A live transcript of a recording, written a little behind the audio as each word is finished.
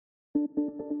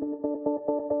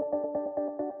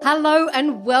Hello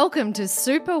and welcome to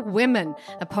Super Women,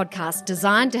 a podcast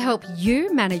designed to help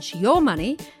you manage your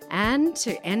money and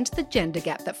to end the gender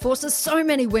gap that forces so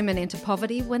many women into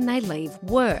poverty when they leave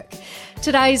work.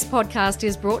 Today's podcast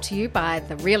is brought to you by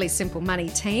the Really Simple Money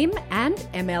team and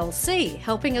MLC,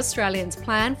 helping Australians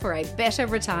plan for a better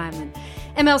retirement.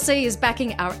 MLC is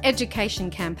backing our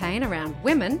education campaign around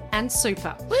women and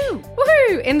super. Woo!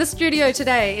 Woohoo! In the studio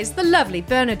today is the lovely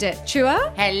Bernadette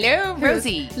Chua. Hello,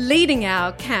 Rosie. Leading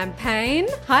our campaign.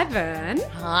 Hi, Bern.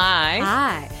 Hi.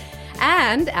 Hi.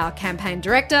 And our campaign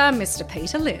director, Mr.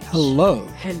 Peter Lynch. Hello.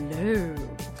 Hello.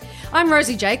 I'm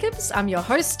Rosie Jacobs. I'm your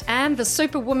host and the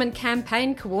Superwoman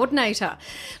campaign coordinator.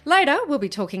 Later, we'll be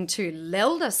talking to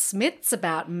Lelde Smits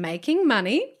about making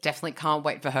money. Definitely can't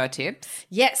wait for her tips.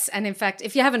 Yes, and in fact,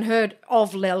 if you haven't heard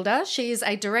of Lelde, she is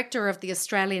a director of the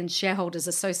Australian Shareholders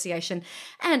Association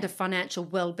and a financial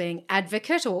wellbeing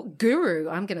advocate, or guru,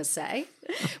 I'm going to say.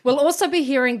 We'll also be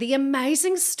hearing the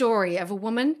amazing story of a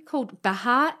woman called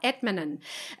Bahar Etmanen,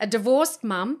 a divorced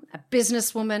mum, a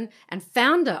businesswoman, and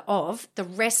founder of the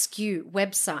Rescue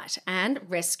website and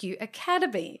Rescue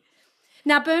Academy.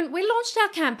 Now, Bern, we launched our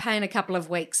campaign a couple of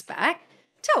weeks back.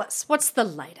 Tell us, what's the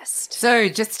latest? So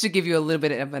just to give you a little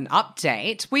bit of an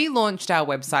update, we launched our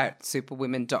website,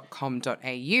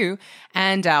 superwomen.com.au,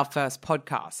 and our first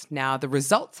podcast. Now, the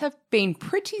results have been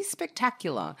pretty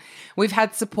spectacular. We've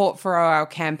had support for our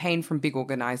campaign from big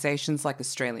organisations like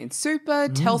Australian Super,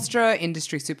 Telstra,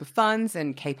 Industry Super Funds,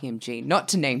 and KPMG, not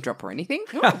to name drop or anything.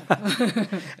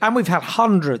 And we've had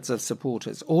hundreds of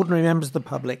supporters, ordinary members of the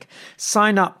public,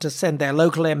 sign up to send their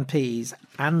local MPs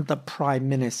and the Prime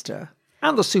Minister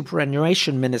and the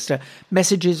Superannuation Minister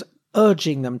messages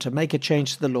urging them to make a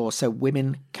change to the law so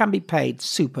women can be paid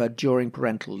super during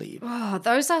parental leave. Oh,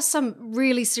 those are some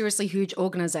really seriously huge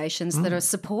organisations that are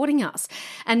supporting us.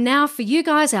 And now for you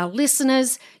guys, our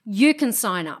listeners, you can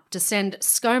sign up to send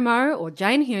ScoMo or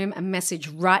Jane Hume a message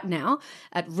right now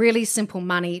at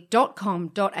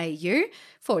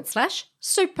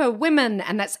reallysimplemoney.com.au/superwomen.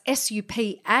 And that's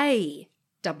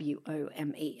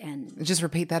SUPAWOMEN. Just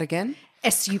repeat that again.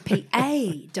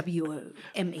 SUPAWOMEN.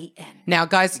 Now,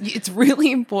 guys, it's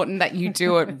really important that you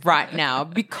do it right now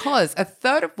because a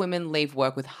third of women leave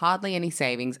work with hardly any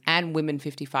savings, and women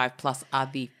 55 plus are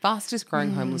the fastest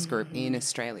growing homeless group in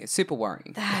Australia. Super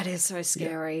worrying. That is so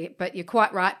scary, but you're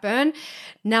quite right, Bern.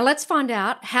 Now let's find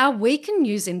out how we can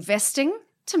use investing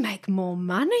to make more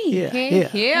money.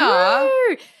 Here.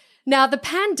 Woo! Now, the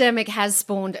pandemic has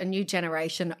spawned a new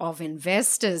generation of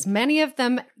investors, many of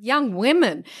them young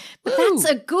women. But that's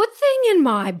a good thing in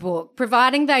my book,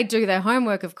 providing they do their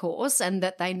homework, of course, and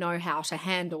that they know how to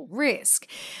handle risk.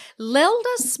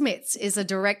 Lelde Smits is a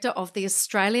director of the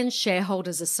Australian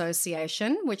Shareholders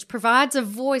Association, which provides a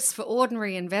voice for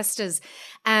ordinary investors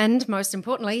and, most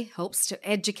importantly, helps to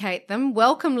educate them.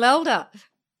 Welcome, Lelde.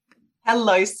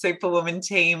 Hello, Superwoman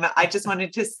team. I just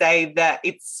wanted to say that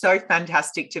it's so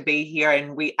fantastic to be here,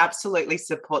 and we absolutely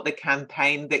support the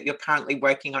campaign that you're currently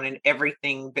working on and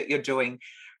everything that you're doing.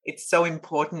 It's so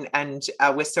important, and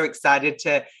we're so excited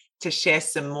to share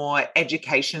some more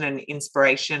education and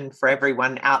inspiration for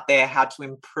everyone out there, how to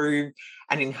improve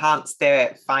and enhance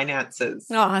their finances.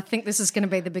 Oh, I think this is going to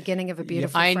be the beginning of a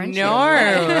beautiful friendship.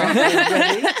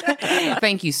 I know.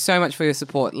 Thank you so much for your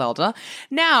support, Lelde.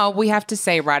 Now, we have to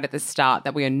say right at the start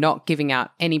that we are not giving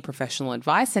out any professional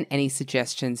advice, and any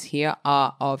suggestions here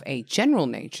are of a general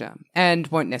nature and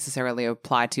won't necessarily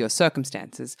apply to your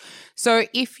circumstances. So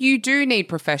if you do need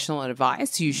professional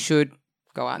advice, you should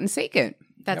go out and seek it.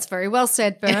 That's very well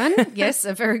said, Bern. Yes,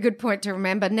 a very good point to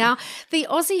remember. Now, the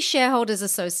Aussie Shareholders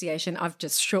Association, I've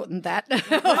just shortened that,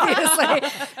 obviously.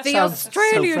 The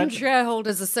Australian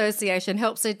Shareholders Association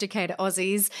helps educate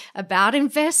Aussies about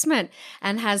investment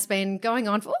and has been going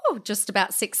on for just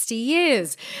about 60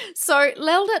 years. So,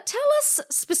 Lelde, tell us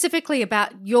specifically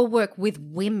about your work with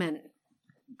women.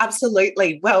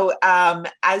 Absolutely. Well,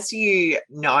 as you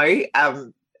know,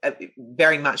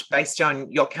 very much based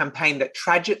on your campaign, that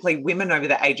tragically women over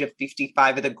the age of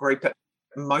 55 are the group at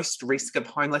most risk of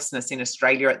homelessness in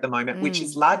Australia at the moment, which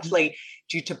is largely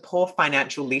due to poor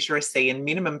financial literacy and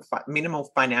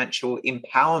minimal financial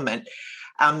empowerment.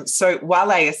 So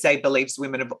while ASA believes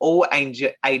women of all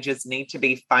ages need to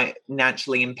be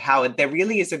financially empowered, there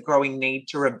really is a growing need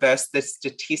to reverse the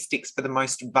statistics for the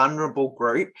most vulnerable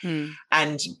group.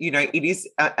 And, you know, it is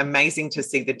amazing to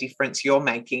see the difference you're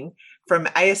making. From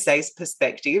ASA's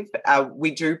perspective,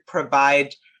 we do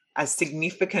provide a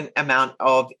significant amount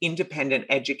of independent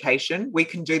education. We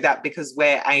can do that because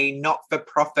we're a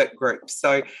not-for-profit group.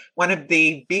 So one of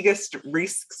the biggest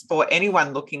risks for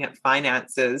anyone looking at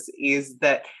finances is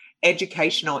that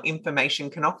educational information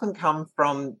can often come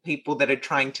from people that are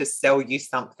trying to sell you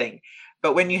something.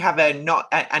 But when you have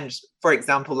and for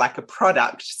example, like a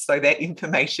product, so their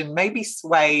information may be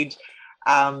swayed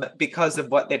because of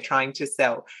what they're trying to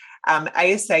sell.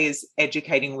 ASA is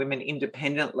educating women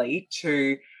independently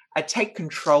to take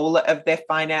control of their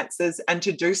finances and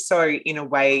to do so in a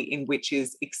way in which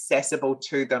is accessible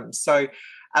to them. So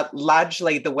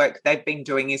largely the work they've been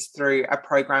doing is through a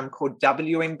program called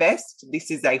W Invest.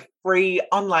 This is a free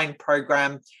online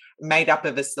program made up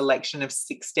of a selection of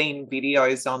 16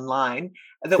 videos online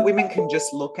that women can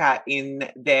just look at in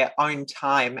their own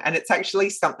time. And it's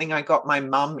actually something I got my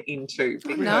mum into.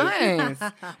 Nice.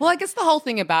 Well, I guess the whole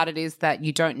thing about it is that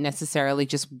you don't necessarily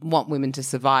just want women to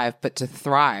survive, but to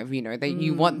thrive, that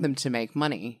you want them to make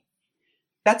money.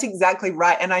 That's exactly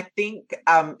right. And I think,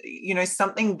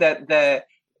 something that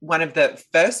one of the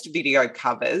first video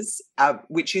covers,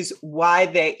 which is why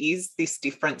there is this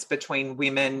difference between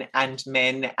women and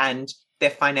men and their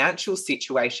financial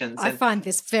situations. I find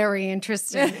this very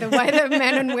interesting, the way that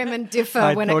men and women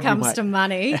differ when it comes to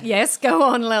money. Yes, go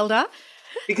on, Lelde.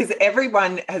 Because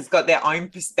everyone has got their own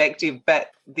perspective,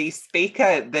 but the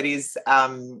speaker that is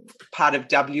part of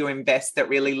W Invest that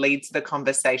really leads the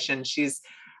conversation, she's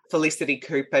Felicity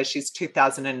Cooper. She's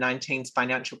 2019's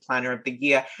Financial Planner of the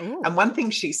Year. Ooh. And one thing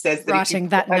she says that writing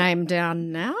that name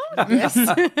down now. Yes.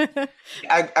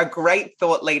 a great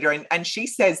thought leader. And she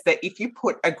says that if you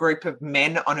put a group of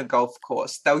men on a golf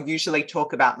course, they'll usually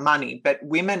talk about money, but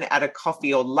women at a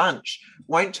coffee or lunch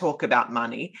won't talk about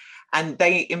money. And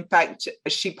in fact,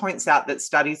 she points out that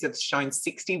studies have shown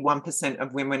 61%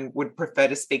 of women would prefer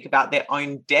to speak about their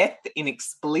own death in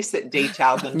explicit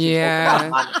detail than to talk about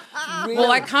money. Really?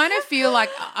 Well, I kind of feel like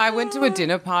I went to a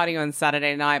dinner party on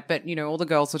Saturday night, but, all the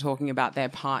girls were talking about their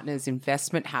partner's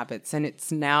investment habits, and it's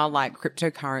now like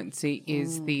cryptocurrency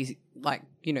is the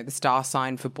star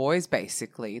sign for boys,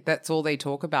 basically. That's all they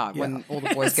talk about when all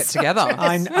the boys get together.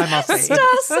 I must say. Star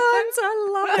signs, I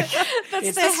love it. That's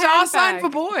it's the star sign for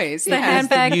boys. The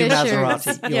handbag, the new the Maserati.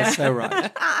 shoes. You're so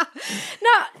right.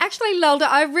 No, actually, Lelde,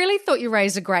 I really thought you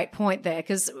raised a great point there,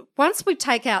 because once we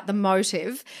take out the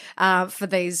motive for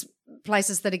these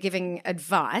places that are giving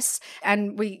advice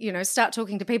and we, start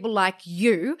talking to people like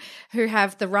you who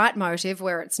have the right motive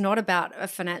where it's not about a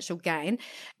financial gain,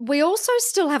 we also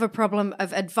still have a problem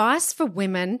of advice for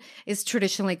women is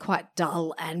traditionally quite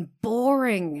dull and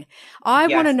boring. I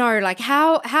want to know,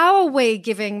 how are we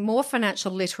giving more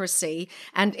financial literacy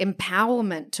and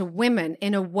empowerment to women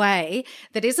in a way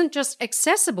that isn't just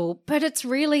accessible, but it's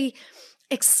really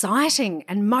exciting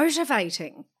and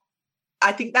motivating?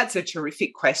 I think that's a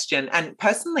terrific question. And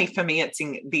personally, for me,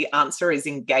 the answer is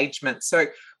engagement. So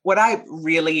what I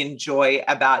really enjoy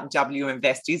about W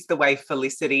Invest is the way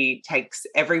Felicity takes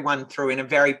everyone through in a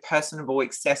very personable,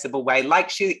 accessible way,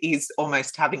 like she is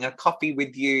almost having a coffee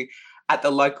with you at the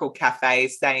local cafe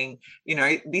saying,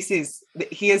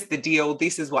 here's the deal.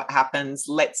 This is what happens.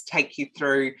 Let's take you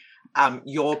through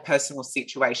your personal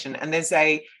situation. And there's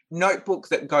a notebook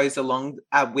that goes along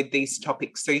with these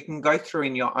topics, so you can go through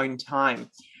in your own time.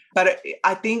 But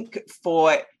I think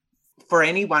for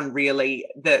anyone really,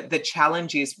 the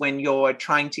challenge is when you're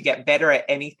trying to get better at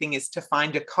anything is to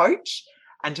find a coach,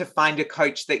 and to find a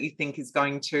coach that you think is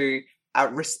going to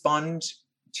respond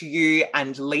to you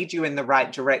and lead you in the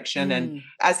right direction. And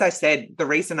as I said, the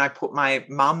reason I put my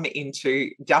mum into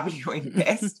W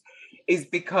Invest is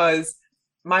because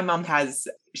my mum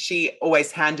she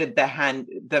always handed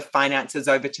the finances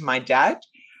over to my dad,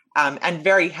 and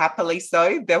very happily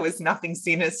so. There was nothing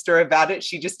sinister about it.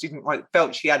 She just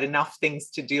felt she had enough things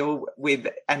to deal with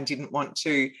and didn't want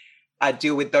to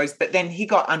deal with those. But then he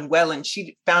got unwell and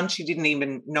she found she didn't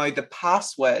even know the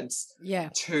passwords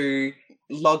to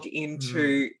log in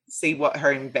to see what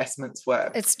her investments were.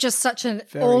 It's just such an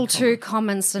too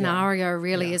common scenario,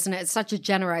 really, isn't it? It's such a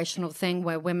generational thing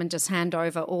where women just hand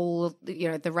over all,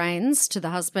 the reins to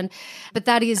the husband. But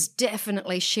that is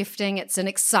definitely shifting. It's an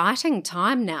exciting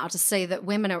time now to see that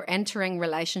women are entering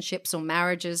relationships or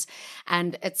marriages,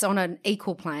 and it's on an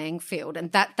equal playing field. And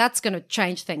that's going to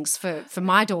change things for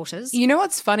my daughters. You know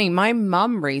what's funny? My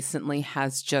mum recently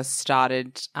has just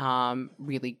started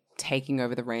really taking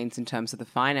over the reins in terms of the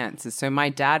finances. So my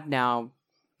dad now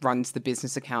runs the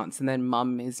business accounts, and then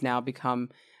mum has now become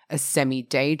a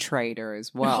semi-day trader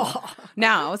as well.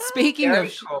 Now, speaking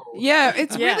of cool.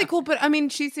 it's really cool. But I mean,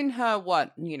 she's in her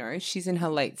she's in her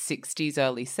late 60s,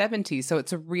 early 70s. So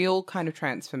it's a real kind of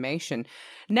transformation.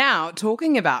 Now,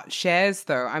 talking about shares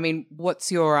though, I mean,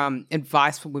 what's your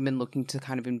advice for women looking to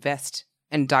kind of invest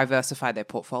and diversify their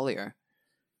portfolio?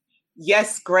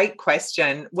 Yes, great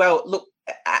question. Well, look,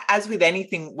 as with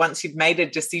anything, once you've made a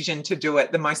decision to do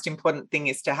it, the most important thing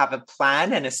is to have a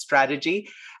plan and a strategy,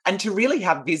 and to really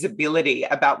have visibility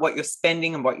about what you're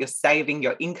spending and what you're saving,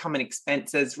 your income and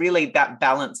expenses, really that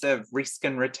balance of risk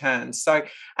and return. So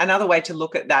another way to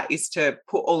look at that is to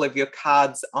put all of your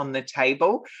cards on the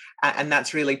table, and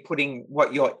that's really putting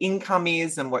what your income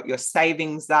is and what your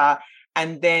savings are,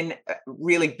 and then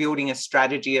really building a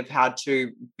strategy of how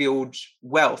to build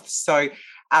wealth. So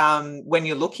when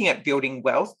you're looking at building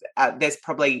wealth, there's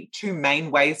probably two main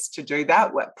ways to do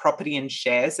that: property and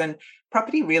shares. And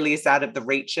property really is out of the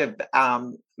reach of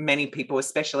many people,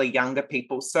 especially younger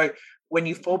people. So when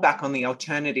you fall back on the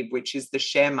alternative, which is the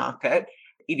share market,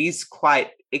 it is quite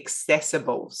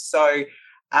accessible. So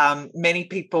many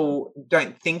people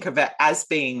don't think of it as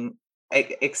being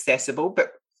accessible.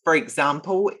 But for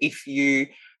example, if you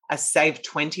save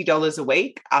 $20 a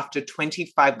week, after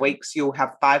 25 weeks, you'll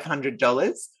have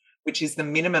 $500, which is the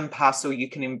minimum parcel you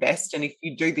can invest. And if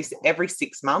you do this every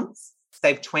 6 months,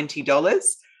 save $20,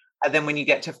 and then when you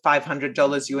get to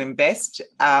 $500 you invest,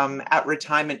 at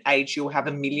retirement age, you'll have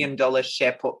 $1 million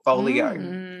share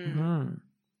portfolio.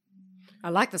 I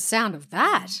like the sound of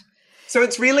that. So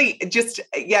it's really just,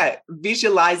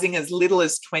 visualizing as little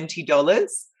as $20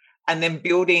 and then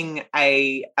building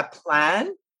a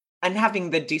plan and having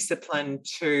the discipline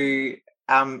to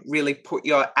really put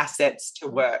your assets to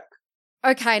work.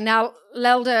 Okay, now,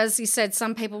 Lelde, as you said,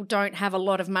 some people don't have a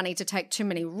lot of money to take too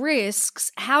many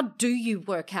risks. How do you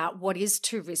work out what is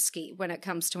too risky when it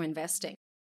comes to investing?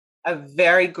 A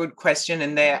very good question,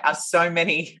 and there are so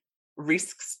many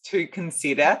risks to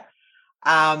consider.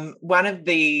 One of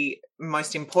the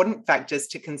most important factors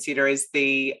to consider is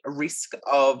the risk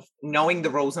of knowing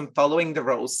the rules and following the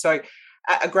rules. So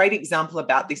a great example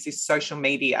about this is social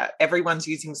media. Everyone's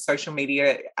using social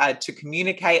media to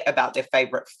communicate about their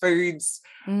favorite foods,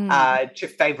 to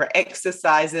favorite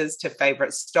exercises, to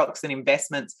favorite stocks and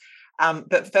investments.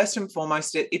 But first and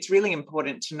foremost, it's really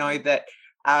important to know that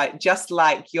just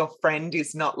like your friend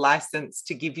is not licensed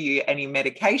to give you any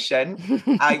medication,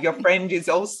 your friend is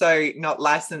also not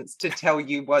licensed to tell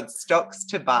you what stocks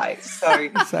to buy. So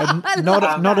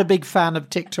not a big fan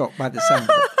of TikTok by the sound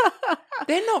of it.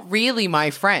 They're not really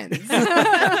my friends.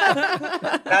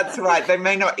 That's right. They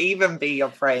may not even be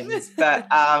your friends. But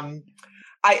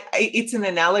it's an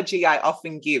analogy I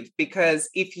often give, because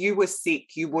if you were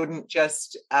sick, you wouldn't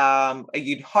just,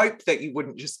 you'd hope that you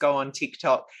wouldn't just go on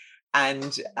TikTok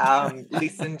and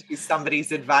listen to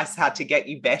somebody's advice how to get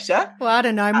you better. Well, I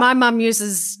don't know. My mum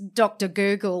uses Dr.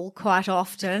 Google quite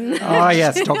often. Oh,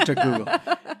 yes, Dr. Google.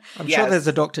 I'm sure there's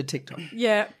a Dr. TikTok.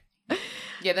 Yeah.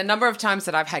 Yeah, the number of times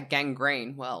that I've had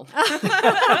gangrene, well.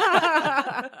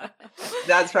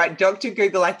 That's right. Dr.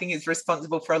 Google, I think, is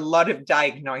responsible for a lot of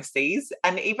diagnoses.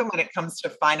 And even when it comes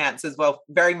to finance as well,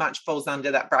 very much falls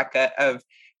under that bracket of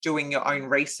doing your own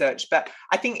research. But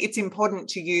I think it's important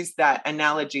to use that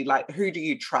analogy, like, who do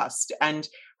you trust? And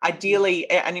ideally,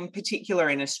 and in particular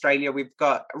in Australia, we've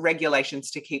got regulations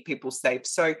to keep people safe.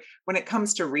 So when it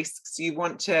comes to risks, you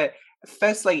want to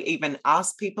firstly even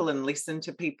ask people and listen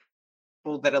to people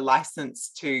that are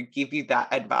licensed to give you that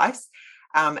advice.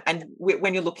 And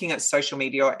when you're looking at social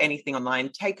media or anything online,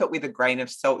 take it with a grain of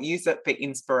salt, use it for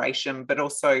inspiration, but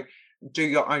also do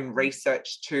your own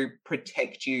research to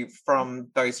protect you from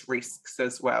those risks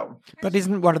as well. But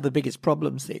isn't one of the biggest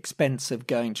problems the expense of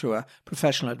going to a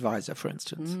professional advisor, for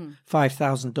instance?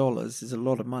 $5,000 is a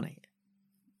lot of money.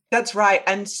 That's right.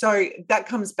 And so that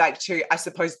comes back to, I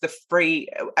suppose, the free,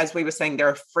 as we were saying, there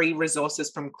are free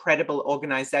resources from credible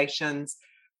organisations.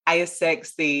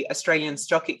 ASX, the Australian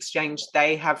Stock Exchange,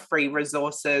 they have free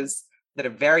resources that are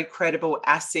very credible.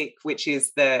 ASIC, which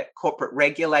is the corporate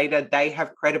regulator, they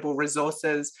have credible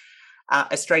resources.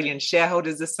 Australian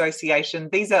Shareholders Association,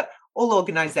 these are all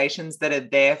organisations that are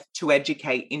there to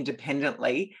educate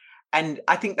independently. And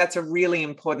I think that's a really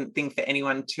important thing for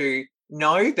anyone to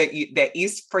know, that there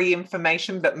is free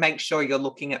information, but make sure you're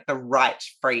looking at the right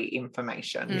free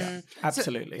information. Yeah,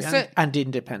 absolutely. So, and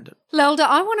independent. Lelde,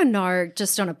 I want to know,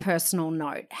 just on a personal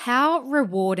note, how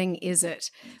rewarding is it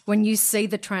when you see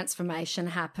the transformation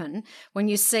happen, when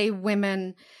you see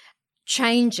women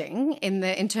changing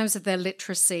in terms of their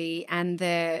literacy and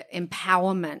their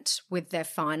empowerment with their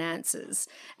finances,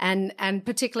 and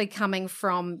particularly coming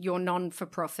from your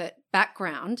non-for-profit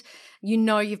background, you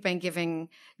know you've been giving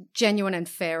genuine and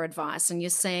fair advice, and you're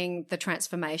seeing the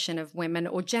transformation of women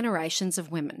or generations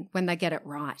of women when they get it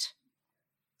right.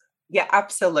 Yeah,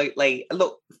 absolutely.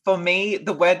 Look, for me,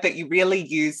 the word that you really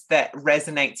use that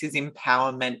resonates is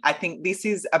empowerment. I think this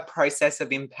is a process of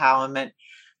empowerment.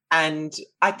 And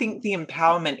I think the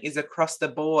empowerment is across the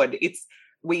board. It's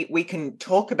we can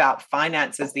talk about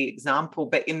finance as the example,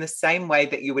 but in the same way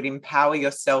that you would empower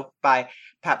yourself by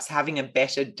perhaps having a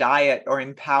better diet, or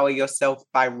empower yourself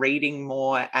by reading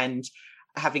more and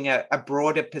having a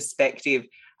broader perspective.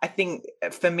 I think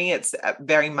for me, it's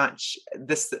very much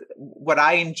this. What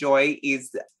I enjoy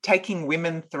is taking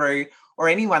women through, or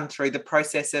anyone through, the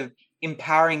process of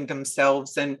empowering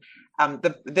themselves. And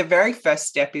the very first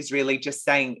step is really just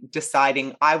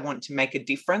deciding, I want to make a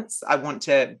difference. I want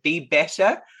to be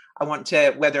better. I want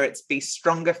to, whether it's be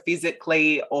stronger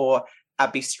physically or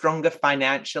be stronger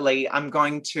financially, I'm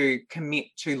going to commit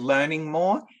to learning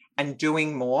more and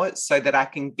doing more so that I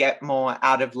can get more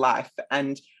out of life.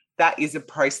 And that is a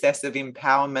process of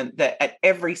empowerment that at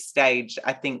every stage,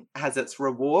 I think, has its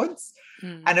rewards.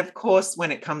 And of course,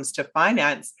 when it comes to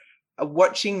finance,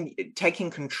 taking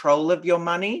control of your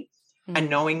money and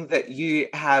knowing that you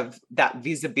have that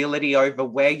visibility over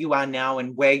where you are now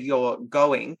and where you're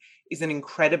going is an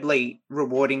incredibly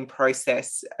rewarding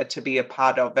process to be a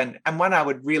part of, and one I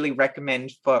would really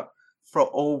recommend for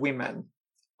all women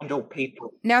and all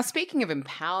people. Now, speaking of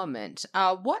empowerment,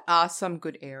 what are some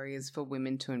good areas for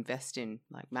women to invest in,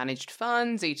 like managed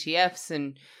funds, ETFs,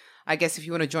 and I guess if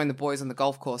you want to join the boys on the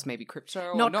golf course, maybe crypto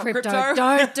or not crypto.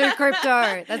 Don't do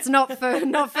crypto. That's not for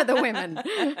the women.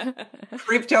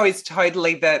 Crypto is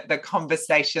totally the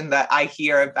conversation that I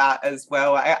hear about as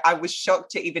well. I was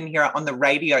shocked to even hear it on the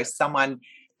radio, someone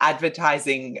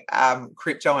advertising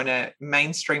crypto on a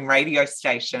mainstream radio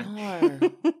station.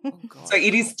 Oh, God. So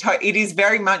it is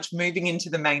very much moving into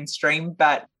the mainstream.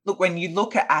 But look, when you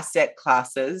look at asset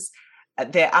classes,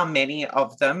 there are many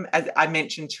of them, as I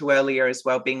mentioned to earlier as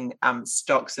well, being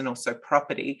stocks and also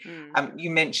property. You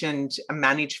mentioned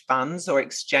managed funds or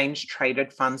exchange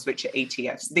traded funds, which are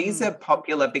ETFs. These are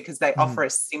popular because they offer a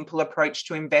simple approach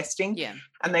to investing,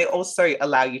 and they also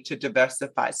allow you to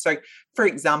diversify. So, for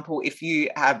example, if you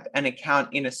have an account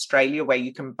in Australia where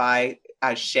you can buy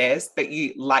shares, but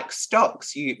you like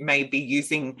stocks, you may be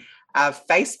using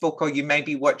Facebook, or you may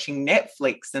be watching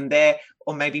Netflix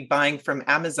or maybe buying from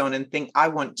Amazon and think, I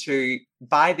want to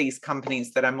buy these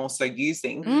companies that I'm also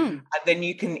using. And then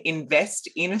you can invest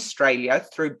in Australia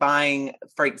through buying,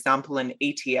 for example, an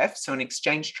ETF, so an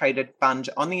exchange traded fund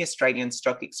on the Australian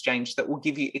Stock Exchange that will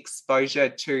give you exposure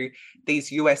to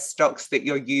these US stocks that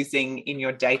you're using in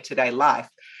your day-to-day life.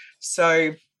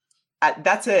 So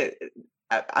that's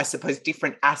I suppose,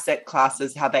 different asset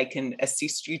classes, how they can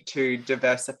assist you to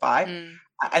diversify.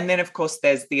 And then, of course,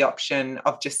 there's the option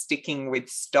of just sticking with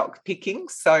stock picking.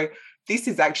 So this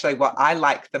is actually what I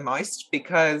like the most,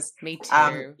 because Me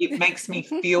too. It makes me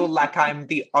feel like I'm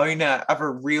the owner of a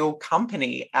real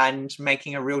company and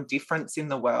making a real difference in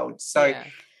the world. So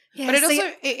Yeah, but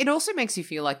it also makes you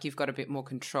feel like you've got a bit more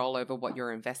control over what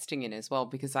you're investing in as well,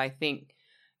 because I think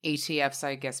ETFs,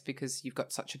 I guess, because you've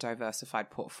got such a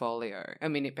diversified portfolio. I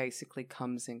mean, it basically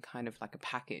comes in kind of like a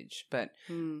package, but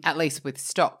at least with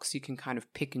stocks, you can kind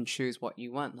of pick and choose what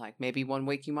you want. Like maybe one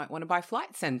week you might want to buy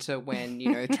Flight Centre when,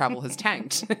 travel has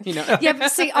tanked, Yeah,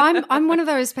 but see, I'm one of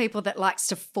those people that likes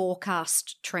to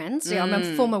forecast trends. Yeah, I'm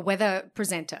a former weather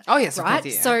presenter. Oh, yes, right? of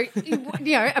course,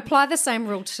 yeah. So, apply the same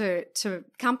rule to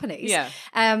companies. Yeah.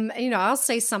 I'll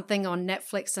see something on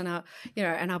Netflix and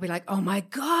I'll be like, oh my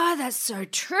God, that's so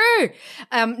true.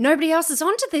 Nobody else is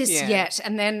onto this yet.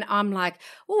 And then I'm like,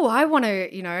 oh, I want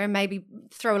to, maybe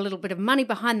throw a little bit of money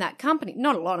behind that company.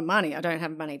 Not a lot of money. I don't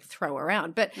have money to throw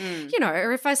around. But,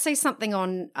 or if I see something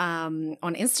on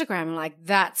Instagram, I'm like,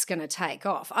 that's going to take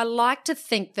off. I like to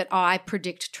think that I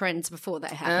predict trends before they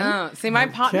happen. See, my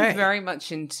partner's very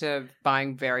much into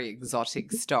buying very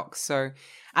exotic stocks. So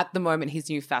at the moment, his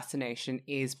new fascination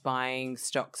is buying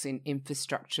stocks in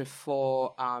infrastructure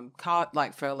for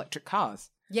for electric cars.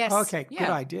 Yes. Okay, good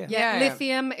idea. Yeah,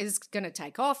 lithium is going to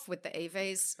take off with the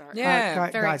EVs. So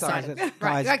very excited.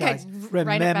 Guys,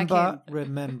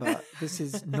 remember, this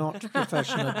is not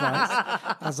professional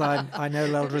advice, as I know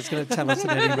Lelde is going to tell us in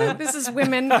any moment. This is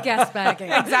women gas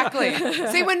bagging. Exactly.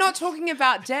 See, we're not talking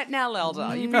about debt now,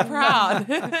 Lelde. You'd be proud.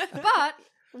 But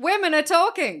women are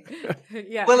talking.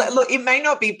 Yeah. Well, look, it may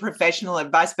not be professional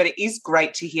advice, but it is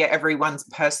great to hear everyone's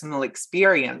personal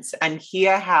experience and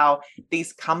hear how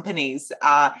these companies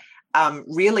are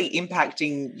really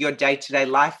impacting your day-to-day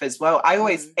life as well. I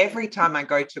always, every time I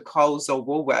go to Coles or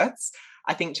Woolworths,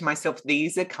 I think to myself,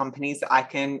 these are companies I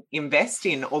can invest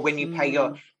in. Or when you pay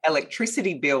your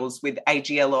electricity bills with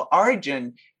AGL or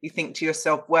Origin, you think to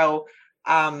yourself, well,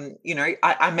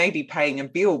 I may be paying a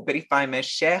bill, but if I'm a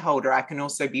shareholder, I can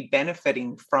also be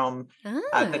benefiting from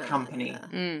the company.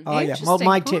 Oh, yeah. Well,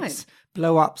 my tips,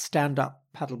 blow up, stand up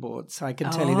paddleboards. I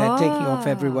can tell you they're taking off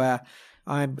everywhere.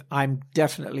 I'm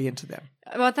definitely into them.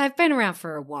 Well, they've been around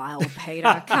for a while,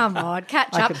 Peter. Come on,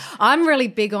 catch up. I'm really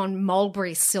big on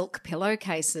mulberry silk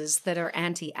pillowcases that are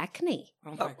anti-acne.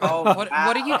 Oh my God.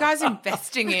 What are you guys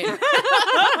investing in?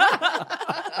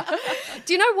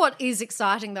 Do you know what is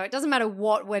exciting though? It doesn't matter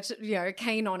what we're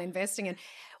keen on investing in.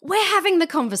 We're having the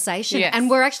conversation and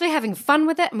we're actually having fun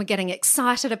with it and we're getting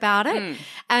excited about it.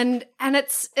 And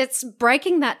it's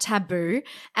breaking that taboo.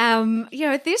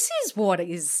 This is what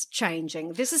is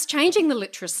changing. This is changing the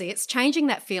literacy. It's changing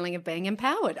that feeling of being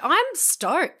empowered. I'm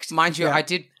stoked. Mind you, I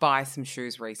did buy some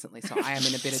shoes recently, so I am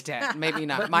in a bit of debt. Maybe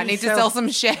not. Might need to sell some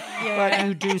shares. But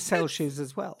you do sell shoes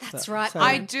as well. That's right. So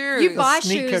I do. You buy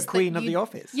sneaker shoes queen of the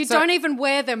office. You don't even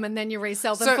wear them and then you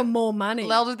resell them for more money.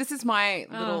 Lelde, this is my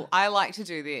little, I like to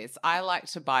do this. I like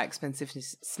to buy expensive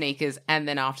sneakers and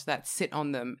then after that sit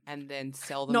on them and then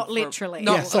sell them. Not literally.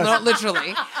 Not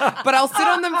literally. But I'll sit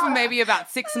on them for maybe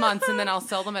about 6 months and then I'll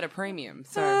sell them at a premium.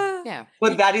 So, yeah.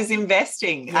 Well, that is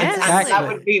investing. Yes. And that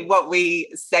would be what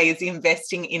we say is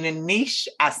investing in a niche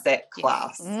asset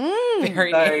class.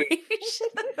 Very niche.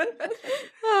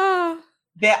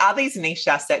 There are these niche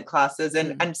asset classes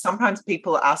and sometimes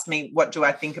people ask me, what do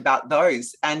I think about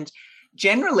those? And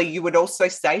generally, you would also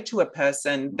say to a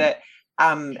person that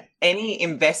any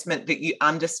investment that you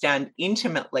understand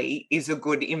intimately is a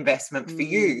good investment for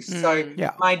you. So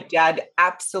my dad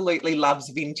absolutely loves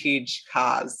vintage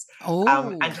cars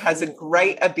and has a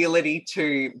great ability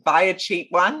to buy a cheap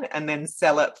one and then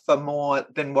sell it for more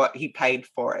than what he paid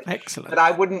for it. Excellent. But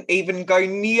I wouldn't even go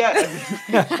near a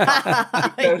vintage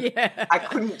car because I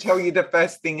couldn't tell you the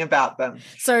first thing about them.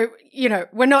 So,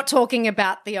 we're not talking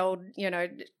about the old,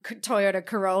 Toyota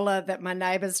Corolla that my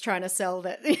neighbour's trying to sell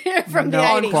that from the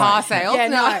 80s. On car sales?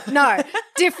 Yeah, no.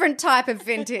 Different type of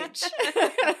vintage.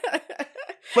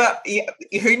 Well,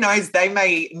 who knows? They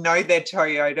may know their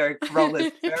Toyota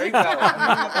Corollas very well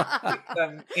and put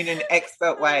them in an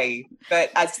expert way.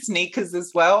 But as sneakers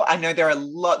as well, I know there are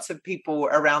lots of people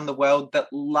around the world that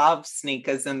love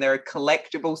sneakers and there are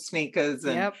collectible sneakers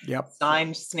and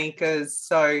signed sneakers.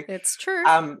 So it's true.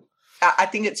 I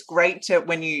think it's great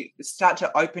when you start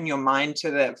to open your mind to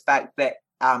the fact that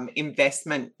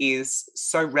investment is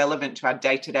so relevant to our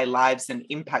day-to-day lives and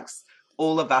impacts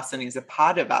all of us and is a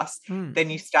part of us, then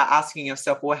you start asking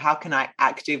yourself, well, how can I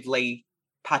actively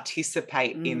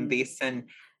participate in this and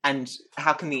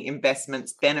how can the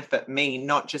investments benefit me,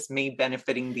 not just me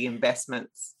benefiting the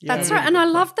investments? That's right. And I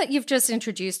love that you've just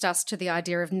introduced us to the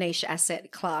idea of niche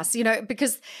asset class,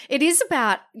 because it is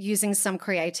about using some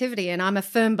creativity. And I'm a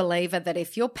firm believer that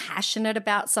if you're passionate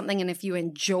about something and if you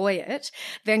enjoy it,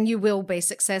 then you will be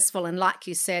successful. And like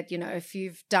you said, if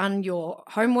you've done your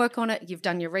homework on it, you've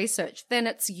done your research, then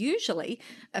it's usually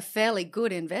a fairly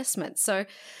good investment. So,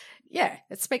 yeah,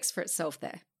 it speaks for itself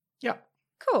there. Yeah.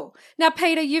 Cool. Now,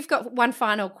 Peter, you've got one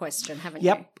final question, haven't you?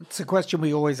 Yep. It's a question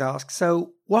we always ask.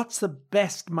 So what's the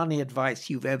best money advice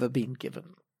you've ever been given?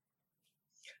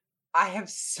 I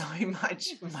have so much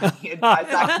money advice.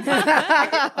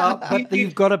 But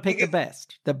you've got to pick the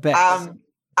best. The best.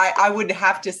 I would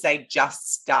have to say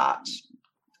just start.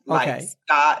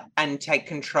 Start and take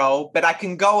control. But I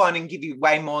can go on and give you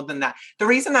way more than that. The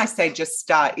reason I say just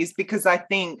start is because I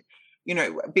think,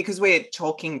 because we're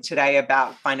talking today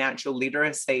about financial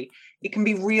literacy, it can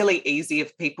be really easy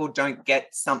if people don't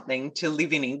get something to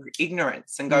live in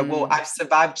ignorance and go, well, I've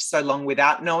survived so long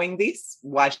without knowing this.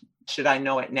 Why should I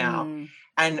know it now?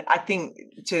 And I think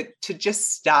to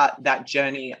just start that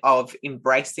journey of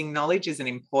embracing knowledge is an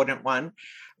important one.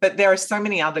 But there are so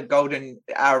many other golden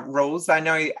rules. I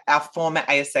know our former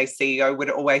ASA CEO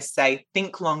would always say,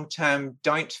 think long-term,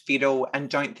 don't fiddle, and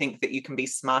don't think that you can be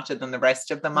smarter than the rest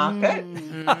of the market.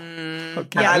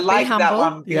 Okay. And I like that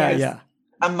one because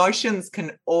emotions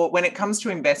when it comes to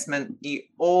investment, you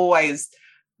always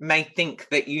may think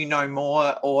that you know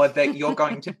more or that you're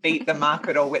going to beat the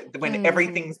market or when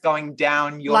everything's going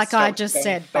down, your like I just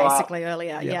said basically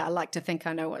earlier. Yeah, I like to think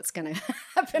I know what's going to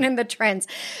happen in the trends.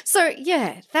 So,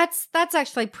 yeah, that's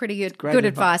actually pretty good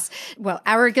advice. Well,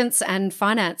 arrogance and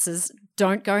finances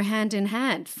don't go hand in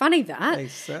hand. Funny that. They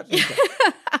certainly do.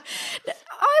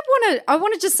 I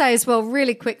want to just say as well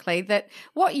really quickly that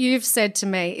what you've said to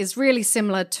me is really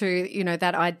similar to,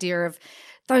 that idea of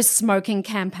those smoking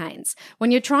campaigns.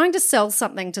 When you're trying to sell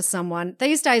something to someone,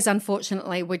 these days,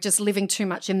 unfortunately, we're just living too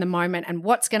much in the moment and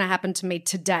what's going to happen to me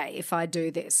today if I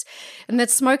do this. And that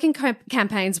smoking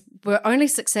campaigns were only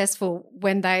successful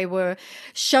when they were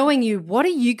showing you what are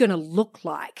you going to look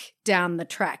like down the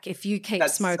track if you keep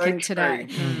smoking today.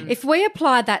 If we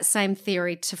apply that same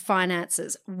theory to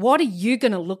finances, what are you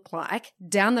going to look like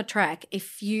down the track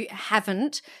if you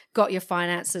haven't got your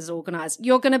finances organized?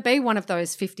 You're going to be one of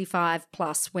those 55 plus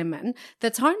class women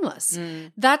that's homeless.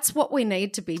 That's what we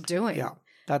need to be doing. Yeah,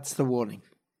 that's the warning.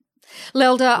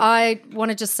 Lelde, I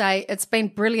want to just say it's been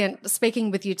brilliant speaking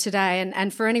with you today.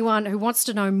 And for anyone who wants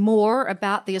to know more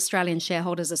about the Australian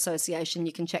Shareholders Association,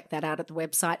 you can check that out at the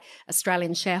website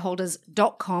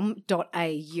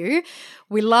australianshareholders.com.au.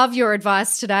 We love your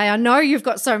advice today. I know you've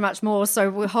got so much more,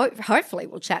 so hopefully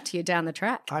we'll chat to you down the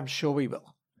track. I'm sure we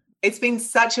will. It's been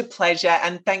such a pleasure,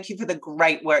 and thank you for the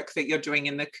great work that you're doing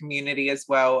in the community as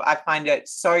well. I find it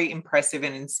so impressive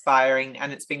and inspiring,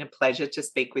 and it's been a pleasure to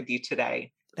speak with you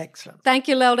today. Excellent. Thank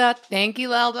you, Lelde. Thank you,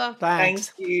 Lelde. Thanks.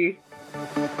 Thank you.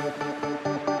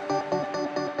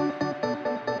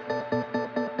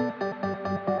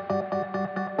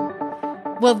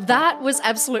 Well, that was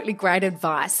absolutely great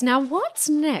advice. Now, what's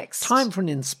next? Time for an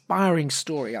inspiring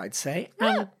story, I'd say.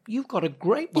 And you've got a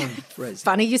great one, Rose.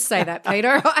 Funny you say that,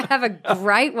 Peter. I have a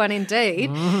great one indeed.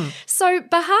 So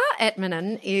Bahar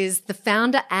Etmanen is the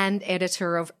founder and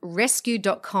editor of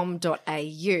rescue.com.au,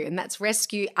 and that's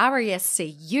rescue,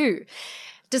 RESCU.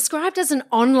 Described as an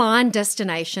online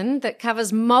destination that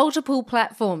covers multiple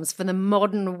platforms for the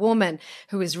modern woman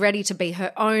who is ready to be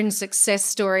her own success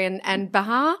story. And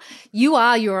Bahar, you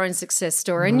are your own success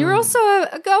story. And you're also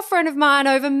a girlfriend of mine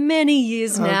over many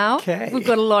years now. Okay. We've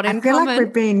got a lot in I feel common. like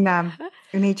we've been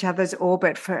in each other's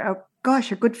orbit for, a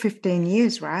good 15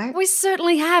 years, right? We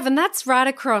certainly have, and that's right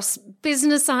across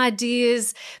business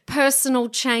ideas, personal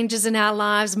changes in our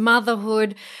lives,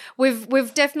 motherhood.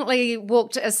 We've definitely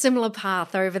walked a similar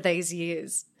path over these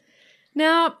years.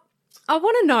 Now, I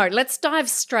want to know, let's dive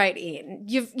straight in.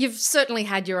 You've certainly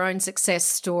had your own success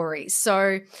story.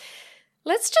 So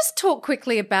let's just talk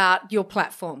quickly about your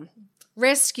platform.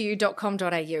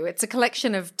 Rescue.com.au. It's a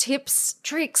collection of tips,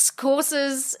 tricks,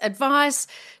 courses, advice,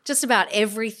 just about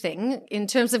everything in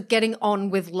terms of getting on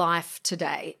with life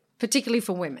today, particularly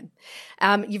for women.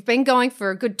 You've been going for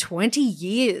a good 20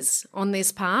 years on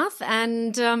this path,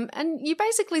 and you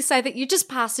basically say that you're just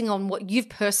passing on what you've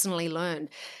personally learned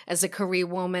as a career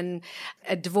woman,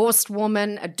 a divorced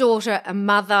woman, a daughter, a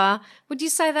mother. Would you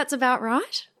say that's about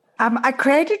right? I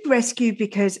created Rescue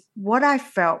because what I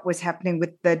felt was happening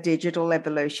with the digital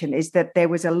evolution is that there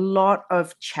was a lot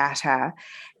of chatter.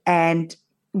 And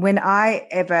when I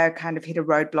ever kind of hit a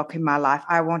roadblock in my life,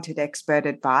 I wanted expert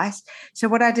advice. So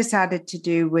what I decided to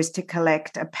do was to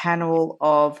collect a panel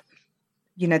of,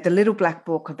 the little black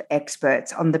book of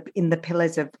experts in the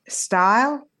pillars of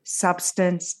style,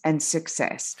 substance, and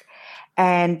success.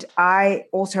 And I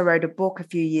also wrote a book a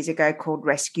few years ago called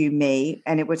Rescue Me,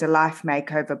 and it was a life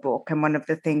makeover book. And one of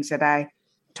the things that I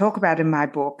talk about in my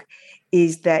book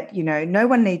is that, no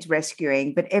one needs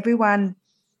rescuing, but everyone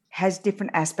has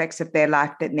different aspects of their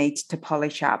life that needs to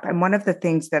polish up. And one of the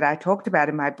things that I talked about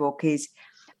in my book is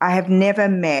I have never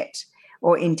met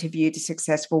or interviewed a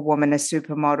successful woman, a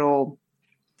supermodel,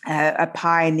 a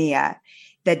pioneer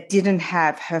that didn't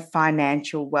have her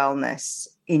financial wellness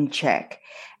in check.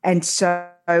 And so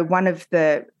one of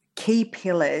the key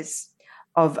pillars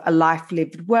of a life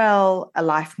lived well, a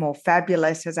life more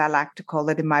fabulous, as I like to call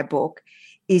it in my book,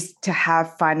 is to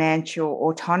have financial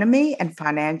autonomy and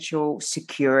financial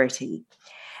security.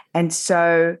 And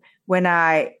so when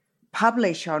I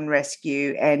publish on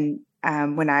Rescue and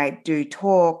when I do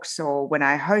talks or when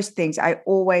I host things, I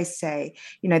always say,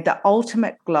 the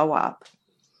ultimate glow up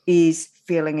is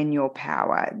feeling in your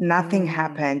power. Nothing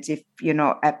happens if you're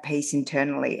not at peace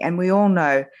internally. And we all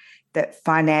know that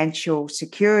financial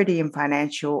security and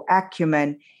financial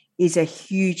acumen is a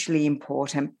hugely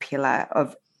important pillar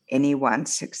of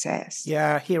anyone's success.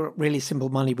 Yeah, here at Really Simple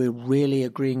Money, we're really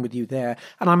agreeing with you there.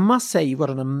 And I must say, you've got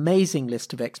an amazing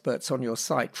list of experts on your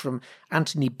site, from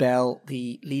Anthony Bell,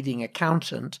 the leading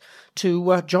accountant,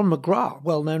 to John McGrath,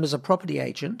 well known as a property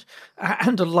agent,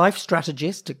 and a life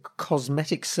strategist, a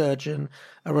cosmetic surgeon,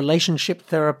 a relationship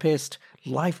therapist,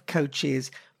 life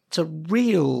coaches. It's a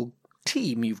real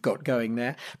team you've got going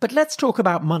there. But let's talk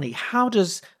about money. How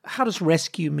does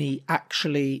Rescue Me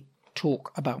actually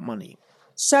talk about money?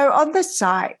 So on the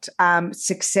site,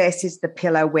 success is the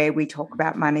pillar where we talk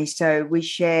about money. So we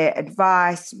share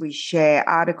advice, we share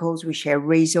articles, we share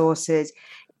resources,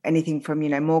 anything from,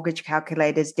 mortgage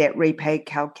calculators, debt repay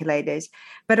calculators,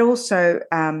 but also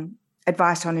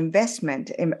advice on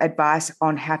investment, advice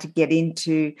on how to get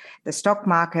into the stock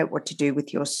market, what to do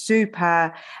with your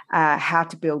super, how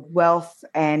to build wealth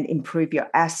and improve your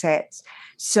assets.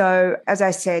 So as I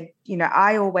said,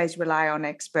 I always rely on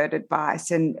expert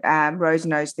advice, and Rose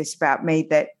knows this about me,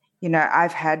 that,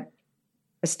 I've had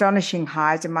astonishing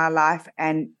highs in my life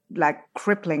and like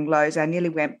crippling lows. I nearly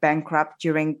went bankrupt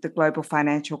during the global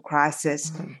financial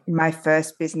crisis in my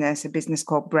first business, a business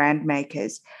called Brand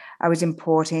Makers. I was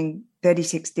importing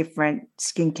 36 different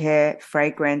skincare,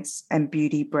 fragrance, and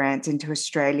beauty brands into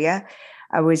Australia.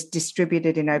 I was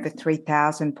distributed in over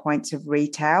 3,000 points of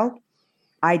retail.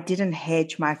 I didn't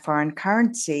hedge my foreign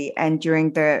currency. And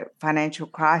during the financial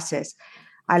crisis,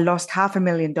 I lost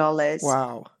 $500,000.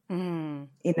 Wow.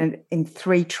 In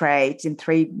 3 trades, in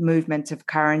 3 movements of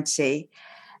currency.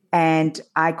 And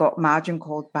I got margin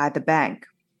called by the bank.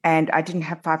 And I didn't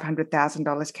have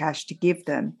 $500,000 cash to give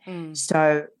them.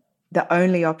 So the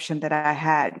only option that I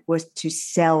had was to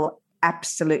sell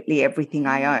absolutely everything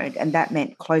I owned. And that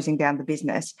meant closing down the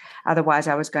business. Otherwise,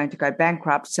 I was going to go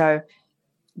bankrupt. So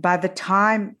by the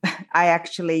time I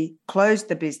actually closed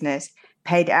the business,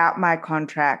 paid out my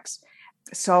contracts,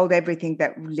 sold everything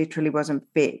that literally wasn't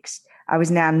fixed, I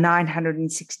was now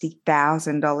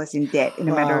 $960,000 in debt in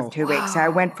a matter of 2 weeks. So I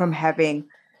went from having,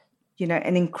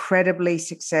 an incredibly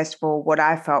successful, what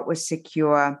I felt was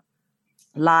secure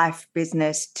life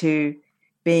business to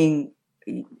being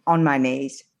on my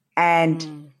knees.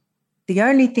 And the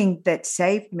only thing that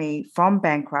saved me from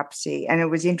bankruptcy, and it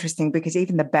was interesting because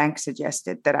even the bank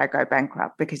suggested that I go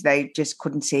bankrupt because they just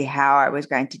couldn't see how I was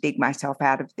going to dig myself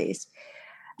out of this.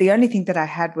 The only thing that I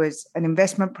had was an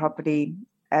investment property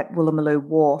at Woolloomooloo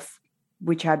Wharf,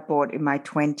 which I'd bought in my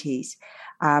 20s.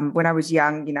 When I was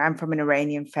young, I'm from an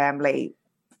Iranian family.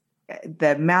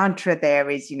 The mantra there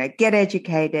is, get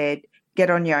educated, get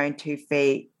on your own 2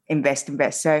 feet, invest.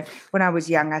 So when I was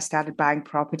young, I started buying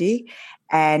property,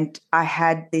 and I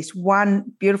had this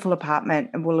one beautiful apartment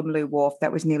in Woolloomooloo Wharf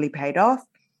that was nearly paid off.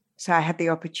 So I had the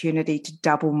opportunity to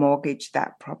double mortgage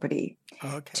that property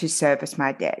to service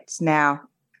my debts. Now,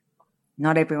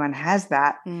 not everyone has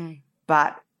that,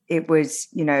 but it was,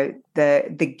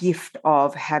 the gift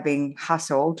of having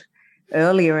hustled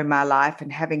earlier in my life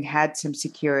and having had some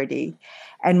security.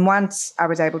 And once I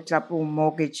was able to double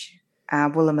mortgage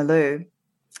Woolloomooloo,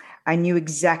 I knew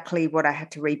exactly what I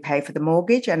had to repay for the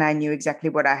mortgage, and I knew exactly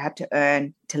what I had to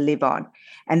earn to live on.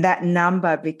 And that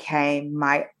number became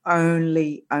my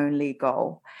only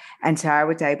goal. And so I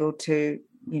was able to,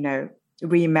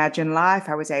 reimagine life.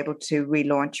 I was able to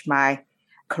relaunch my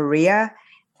career.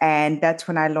 And that's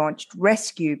when I launched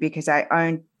Rescue, because I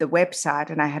owned the website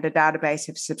and I had a database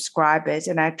of subscribers,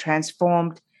 and I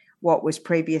transformed what was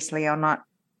previously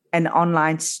an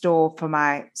online store for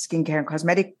my skincare and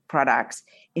cosmetic products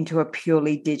into a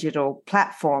purely digital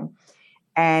platform.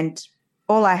 And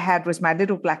all I had was my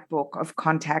little black book of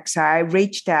contacts. So I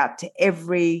reached out to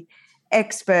every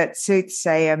expert,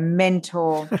 soothsayer,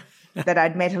 mentor that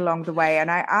I'd met along the way.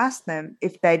 And I asked them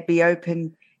if they'd be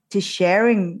open to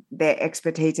sharing their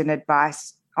expertise and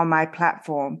advice on my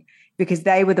platform, because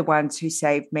they were the ones who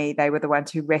saved me. They were the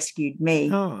ones who rescued me.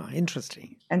 Oh,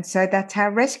 interesting. And so that's how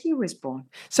Rescue was born.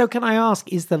 So can I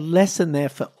ask, is the lesson there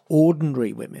for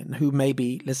ordinary women who may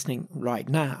be listening right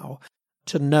now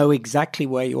to know exactly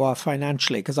where you are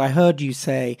financially? Because I heard you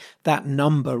say that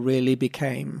number really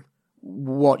became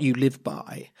what you live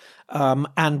by.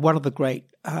 And one of the great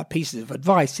pieces of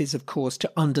advice is, of course,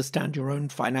 to understand your own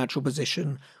financial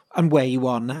position and where you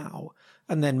are now,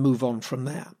 and then move on from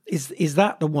there. Is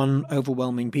that the one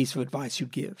overwhelming piece of advice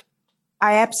you'd give?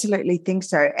 I absolutely think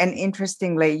so. And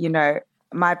interestingly,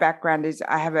 my background is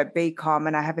I have a BCom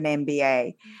and I have an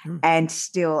MBA, and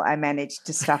still I managed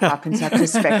to stuff up in such a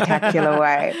spectacular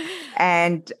way.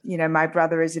 And, my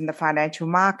brother is in the financial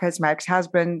markets. My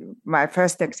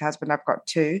first ex-husband, I've got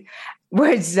 2,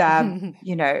 was,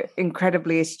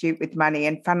 incredibly astute with money.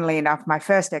 And funnily enough, my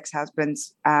first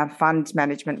ex-husband's funds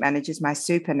management manages my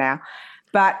super now.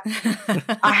 But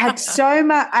I had so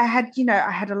much, I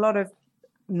had a lot of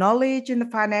knowledge in the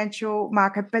financial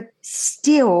market, but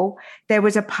still there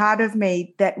was a part of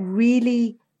me that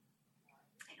really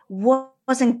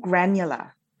wasn't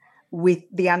granular with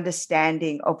the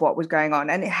understanding of what was going on.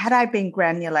 And had I been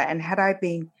granular and had I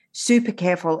been super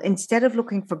careful, instead of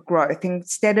looking for growth,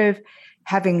 instead of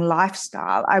having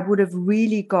lifestyle, I would have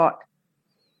really got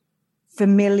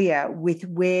familiar with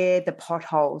where the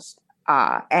potholes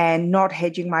are, and not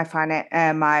hedging my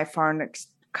foreign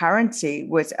currency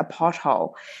was a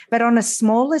pothole. But on a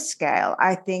smaller scale,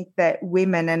 I think that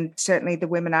women, and certainly the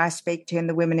women I speak to and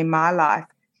the women in my life,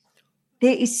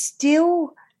 there is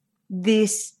still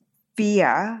this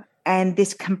fear and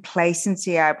this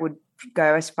complacency, I would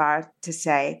go as far to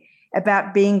say,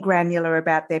 about being granular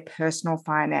about their personal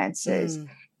finances.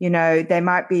 They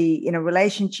might be in a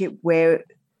relationship where,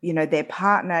 their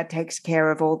partner takes care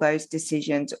of all those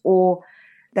decisions, or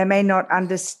they may not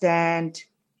understand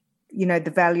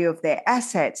the value of their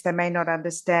assets. They may not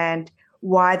understand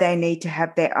why they need to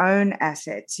have their own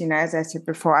assets. As I said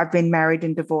before, I've been married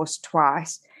and divorced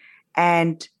twice.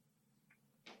 And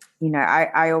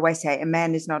I always say a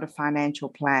man is not a financial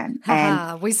plan.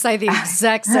 And we say the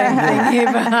exact same thing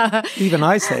here. Even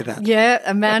I say that. Yeah,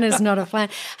 a man is not a plan.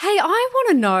 Hey, I want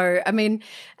to know, I mean,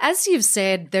 as you've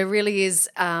said, there really is,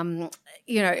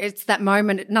 it's that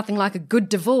moment, nothing like a good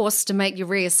divorce to make you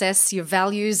reassess your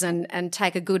values and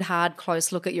take a good, hard,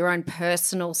 close look at your own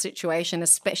personal situation,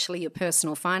 especially your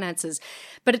personal finances.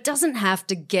 But it doesn't have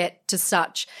to get to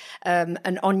such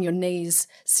an on-your-knees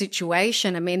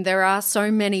situation. I mean, there are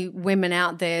so many women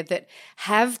out there that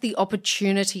have the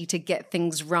opportunity to get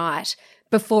things right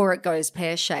before it goes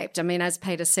pear-shaped. I mean, as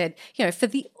Peter said, for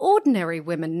the ordinary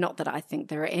women, not that I think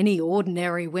there are any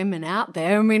ordinary women out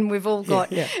there. I mean, we've all got,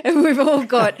 for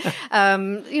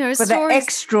stories, the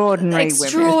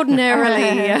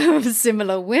extraordinarily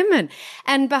similar women.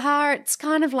 And Bahar, it's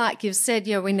kind of like you've said,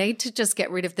 we need to just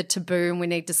get rid of the taboo and we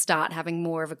need to start having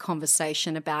more of a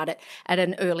conversation about it at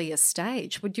an earlier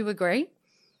stage. Would you agree?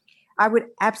 I would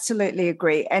absolutely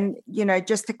agree. And,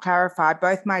 just to clarify,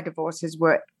 both my divorces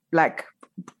were like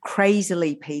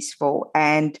crazily peaceful,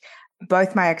 and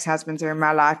both my ex-husbands are in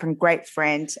my life and great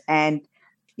friends. And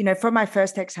from my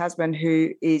first ex-husband,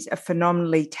 who is a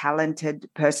phenomenally talented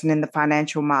person in the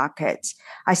financial markets,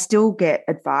 I still get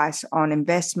advice on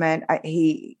investment.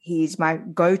 He's my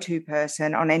go-to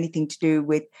person on anything to do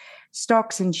with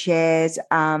stocks and shares.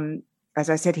 As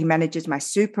I said, he manages my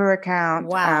super account.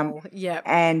 Wow. Yeah.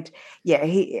 And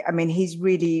he's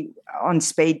really on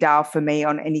speed dial for me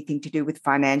on anything to do with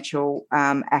financial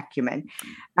acumen.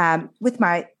 With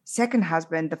my second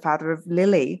husband, the father of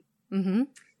Lily,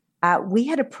 we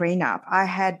had a prenup.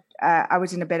 I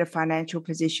was in a better financial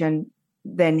position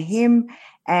than him.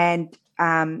 And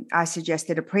I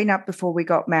suggested a prenup before we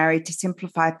got married to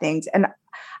simplify things. And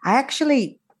I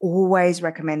actually always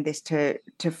recommend this to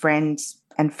friends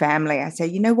and family. I say,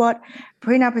 you know what?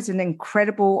 Prenup is an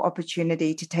incredible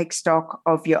opportunity to take stock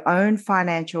of your own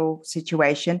financial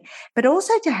situation, but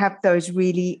also to have those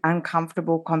really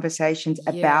uncomfortable conversations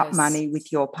about money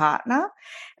with your partner.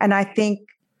 And I think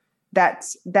that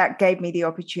gave me the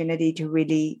opportunity to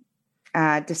really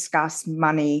discuss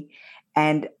money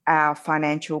and our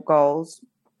financial goals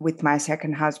with my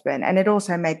second husband. And it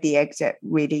also made the exit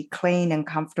really clean and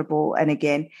comfortable. And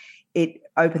again, it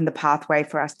opened the pathway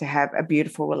for us to have a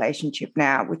beautiful relationship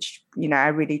now, which, I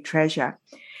really treasure.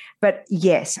 But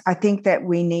yes, I think that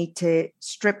we need to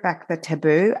strip back the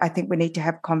taboo. I think we need to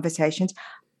have conversations.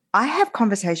 I have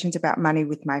conversations about money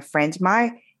with my friends.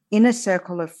 My inner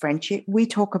circle of friendship, we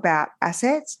talk about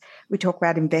assets, we talk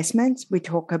about investments, we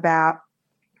talk about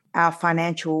our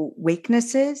financial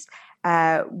weaknesses.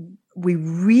 We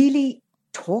really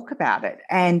talk about it.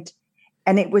 And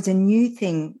it was a new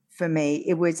thing for me.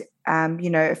 It was,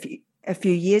 a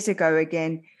few years ago,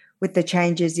 again, with the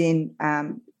changes in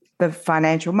the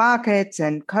financial markets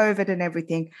and COVID and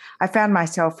everything, I found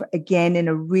myself again in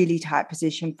a really tight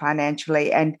position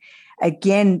financially, and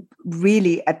again,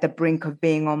 really at the brink of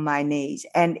being on my knees.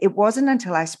 And it wasn't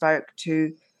until I spoke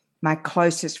to my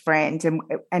closest friends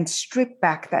and stripped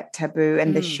back that taboo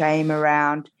and the shame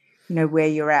around, where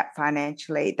you're at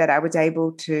financially, that I was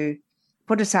able to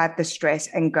put aside the stress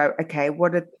and go, okay,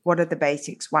 what are the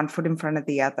basics? One foot in front of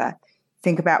the other.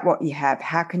 Think about what you have.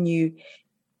 How can you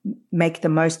make the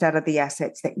most out of the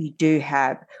assets that you do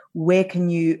have? Where can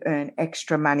you earn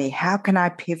extra money? How can I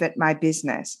pivot my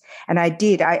business? And I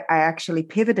did. I actually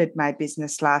pivoted my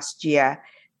business last year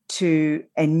to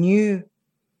a new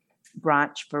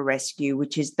branch for Rescue,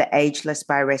 which is the Ageless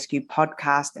by Rescue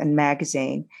podcast and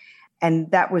magazine.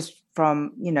 And that was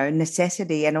from,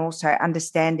 necessity, and also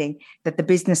understanding that the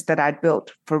business that I'd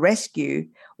built for Rescue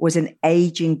was an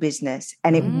aging business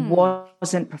and it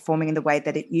wasn't performing in the way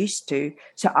that it used to.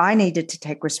 So I needed to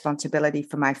take responsibility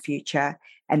for my future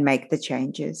and make the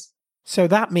changes. So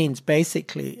that means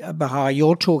basically, Bahar,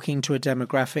 you're talking to a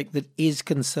demographic that is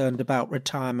concerned about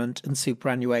retirement and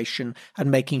superannuation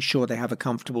and making sure they have a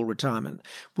comfortable retirement.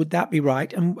 Would that be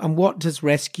right? And what does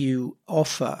Rescue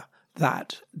offer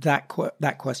that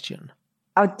question?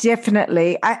 Oh,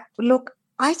 definitely.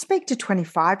 I speak to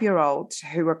 25-year-olds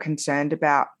who are concerned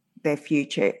about their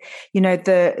future.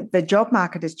 The job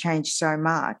market has changed so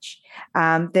much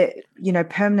that,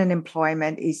 permanent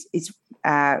employment is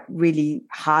really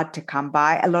hard to come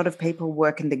by. A lot of people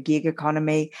work in the gig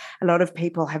economy. A lot of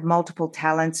people have multiple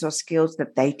talents or skills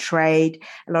that they trade.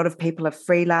 A lot of people are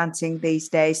freelancing these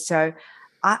days. So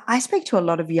I speak to a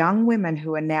lot of young women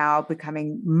who are now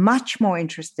becoming much more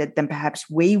interested than perhaps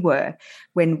we were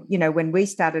when we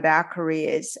started our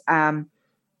careers.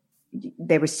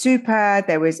 There was super,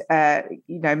 there was,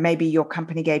 maybe your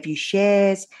company gave you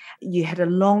shares, you had a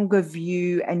longer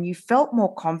view and you felt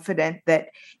more confident that,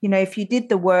 if you did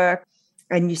the work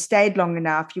and you stayed long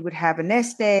enough, you would have a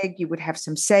nest egg, you would have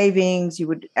some savings, you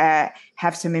would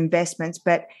have some investments.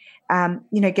 But,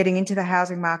 getting into the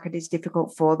housing market is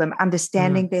difficult for them.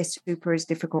 Understanding their super is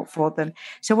difficult for them.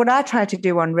 So what I try to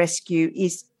do on Rescue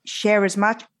is share as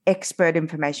much expert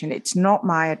information. It's not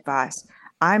my advice.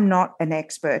 I'm not an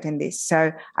expert in this.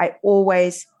 So I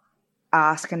always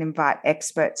ask and invite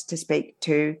experts to speak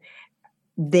to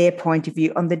their point of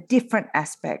view on the different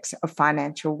aspects of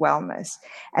financial wellness.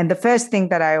 And the first thing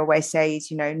that I always say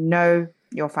is, know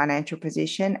your financial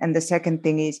position. And the second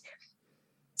thing is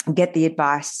get the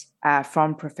advice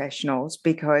from professionals,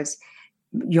 because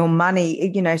your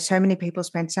money, so many people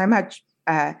spend so much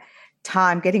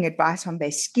time getting advice on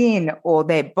their skin or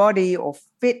their body or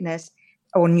fitness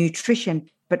or nutrition.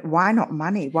 But why not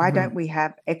money? Why don't we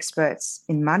have experts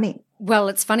in money? Well,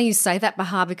 it's funny you say that,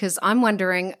 Bahar, because I'm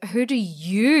wondering, who do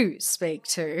you speak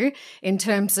to in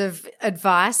terms of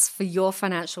advice for your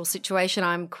financial situation?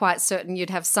 I'm quite certain you'd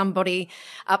have somebody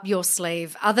up your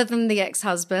sleeve other than the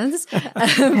ex-husbands who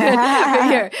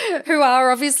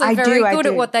are obviously very good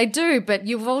at what they do. But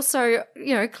you've also,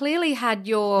 clearly had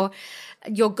your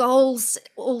goals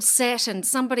all set and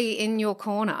somebody in your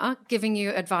corner giving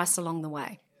you advice along the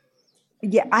way.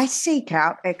 Yeah, I seek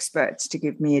out experts to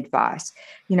give me advice.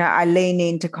 I lean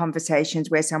into conversations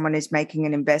where someone is making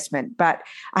an investment, but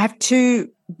I have two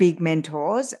big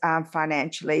mentors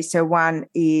financially. So one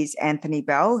is Anthony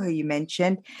Bell, who you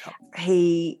mentioned.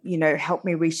 He, helped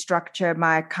me restructure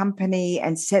my company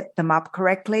and set them up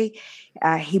correctly.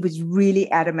 He was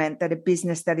really adamant that a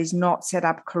business that is not set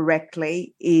up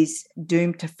correctly is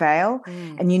doomed to fail.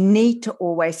 And you need to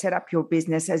always set up your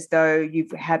business as though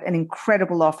you've had an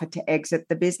incredible offer to exit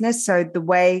the business. So the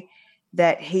way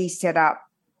that he set up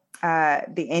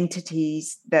the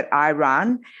entities that I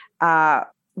run are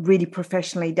really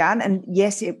professionally done. And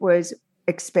yes, it was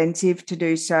expensive to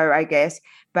do so, I guess.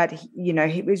 But,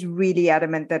 he was really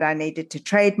adamant that I needed to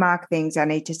trademark things. I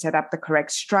need to set up the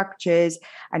correct structures.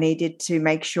 I needed to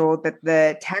make sure that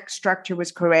the tax structure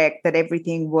was correct, that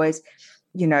everything was,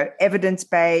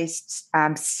 evidence-based,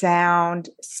 sound,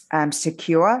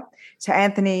 secure. So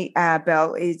Anthony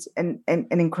Bell is an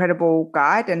incredible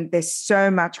guide, and there's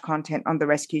so much content on the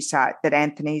Rescue site that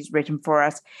Anthony's written for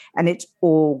us, and it's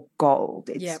all gold.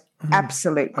 It's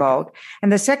absolute gold.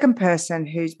 And the second person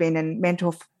who's been a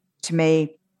mentor to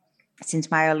me since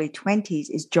my early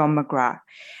 20s is John McGrath.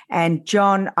 And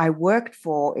John, I worked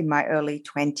for in my early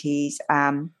 20s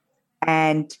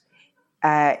and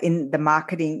in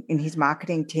his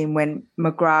marketing team when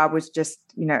McGrath was just,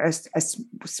 a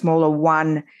smaller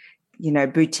one,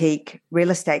 boutique real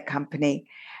estate company.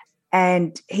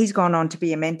 And he's gone on to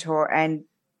be a mentor and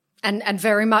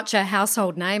very much a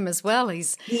household name as well.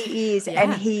 He is,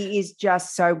 and he is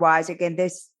just so wise. Again,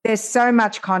 there's so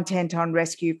much content on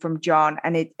Rescue from John,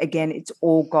 and it's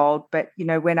all gold. But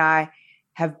when I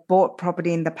have bought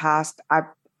property in the past, I've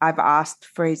asked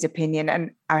for his opinion, and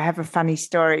I have a funny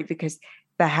story because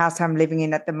the house I'm living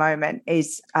in at the moment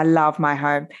I love my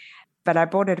home, but I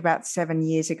bought it about 7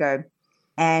 years ago,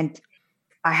 and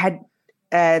I had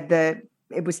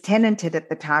it was tenanted at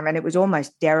the time, and it was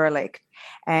almost derelict.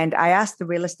 And I asked the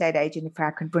real estate agent if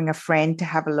I could bring a friend to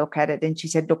have a look at it. And she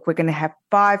said, look, we're going to have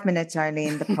 5 minutes only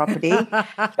in the property,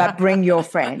 but bring your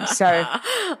friend. So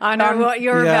I know what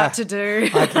you're about to do.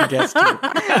 I can guess too.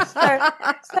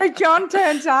 So John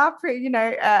turns up,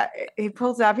 he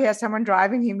pulls up, he has someone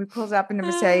driving him, he pulls up in a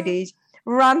Mercedes,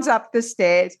 runs up the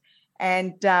stairs.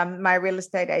 And my real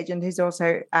estate agent, who's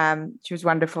also, she was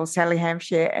wonderful, Sally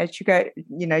Hampshire, and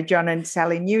John and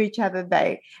Sally knew each other.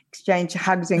 They exchanged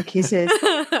hugs and kisses.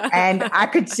 And I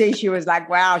could see she was like,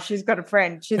 wow, she's got a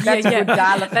friend. That's a good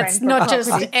dial of friend. That's not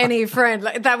just any friend.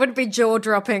 That would be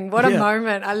jaw-dropping. What a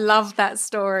moment. I love that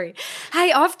story.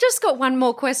 Hey, I've just got one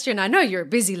more question. I know you're a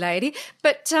busy lady,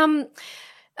 but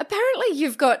apparently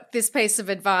you've got this piece of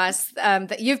advice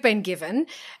that you've been given,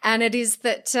 and it is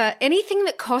that anything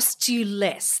that costs you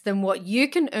less than what you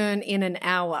can earn in an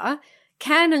hour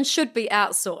can and should be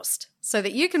outsourced so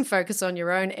that you can focus on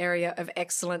your own area of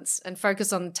excellence and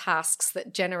focus on tasks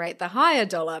that generate the higher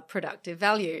dollar productive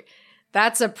value.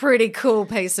 That's a pretty cool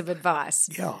piece of advice.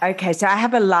 Yeah. Okay, so I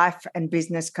have a life and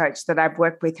business coach that I've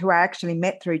worked with who I actually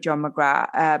met through John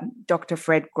McGrath, Dr.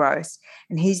 Fred Gross,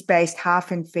 and he's based half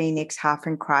in Phoenix, half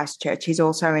in Christchurch. He's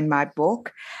also in my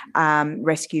book,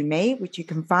 Rescue Me, which you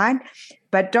can find.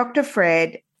 But Dr.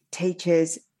 Fred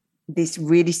teaches this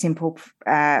really simple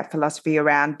philosophy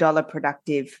around dollar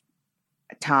productive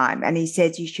time. And he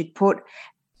says you should put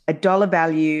a dollar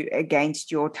value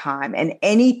against your time, and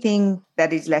anything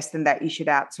that is less than that, you should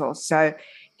outsource. So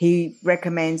He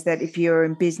recommends that if you're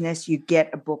in business, you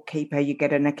get a bookkeeper, you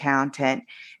get an accountant.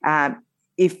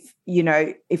 If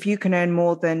you can earn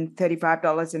more than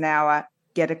 $35 an hour,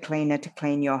 get a cleaner to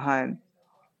clean your home.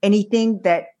 Anything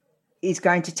that is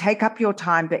going to take up your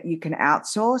time that you can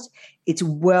outsource, it's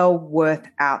well worth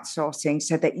outsourcing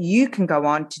so that you can go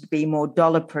on to be more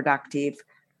dollar productive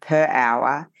per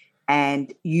hour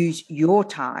and use your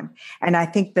time. And I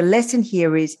think the lesson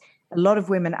here is a lot of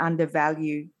women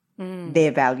undervalue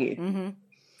their value. Mm-hmm.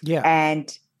 Yeah.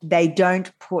 And they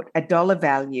don't put a dollar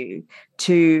value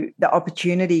to the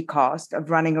opportunity cost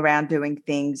of running around doing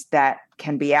things that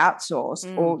can be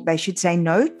outsourced or they should say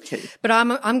no to. But I'm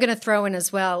going to throw in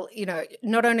as well,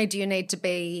 not only do you need to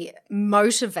be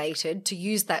motivated to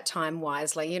use that time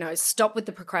wisely, stop with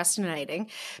the procrastinating,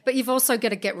 but you've also got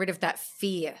to get rid of that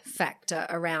fear factor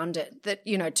around it, that,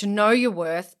 to know your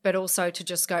worth, but also to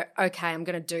just go, okay, I'm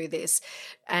going to do this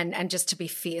and just to be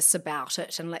fierce about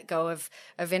it and let go of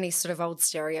any sort of old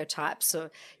stereotypes or,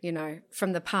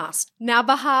 from the past. Now,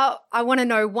 Bahar, I want to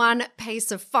know one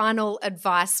piece of final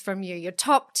advice from you, your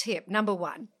top tip, number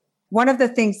one. One of the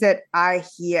things that I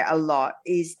hear a lot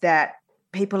is that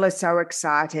people are so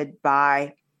excited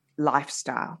by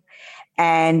lifestyle.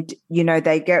 And,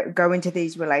 they go into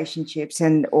these relationships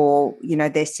or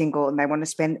they're single and they want to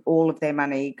spend all of their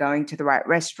money going to the right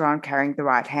restaurant, carrying the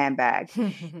right handbag.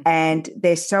 And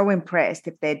they're so impressed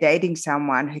if they're dating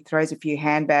someone who throws a few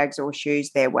handbags or shoes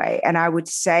their way. And I would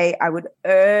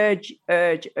urge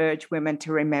women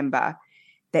to remember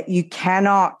that you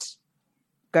cannot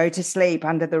go to sleep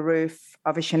under the roof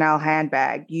of a Chanel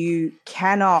handbag. You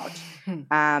cannot,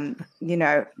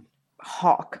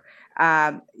 hawk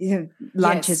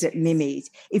lunches at Mimi's.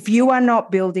 If you are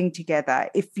not building together,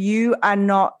 if you are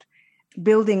not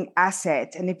building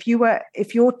assets, and if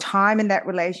your time in that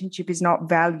relationship is not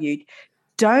valued,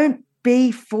 don't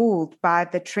be fooled by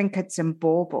the trinkets and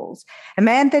baubles. A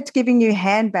man that's giving you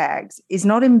handbags is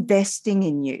not investing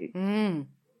in you.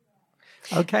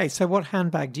 Okay, so what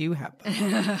handbag do you have?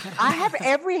 I have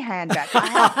every handbag. I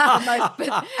have the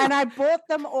most, and I bought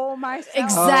them all myself.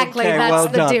 Exactly, Okay, that's well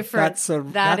the done. difference.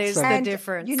 That is the And,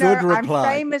 difference. Good reply.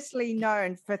 I'm famously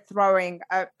known for throwing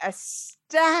a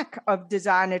stack of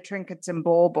designer trinkets and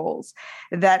baubles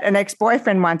that an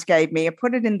ex-boyfriend once gave me. I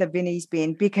put it in the Vinnie's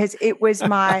bin because it was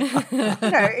my,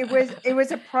 it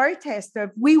was a protest of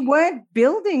we weren't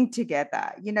building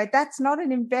together. That's not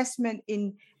an investment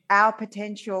in our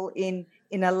potential in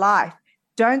a life.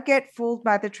 Don't get fooled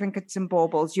by the trinkets and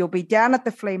baubles. You'll be down at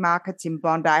the flea markets in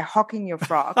Bondi hocking your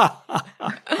frock.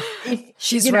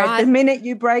 She's right. The minute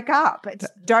you break up,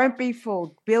 don't be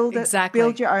fooled. Build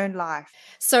your own life.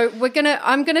 So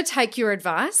I'm gonna take your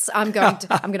advice. I'm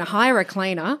gonna hire a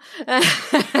cleaner,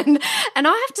 and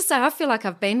I have to say I feel like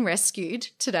I've been rescued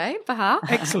today, Bahar.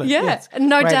 Excellent. Yeah, yes.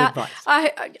 no Great doubt.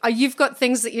 advice. You've got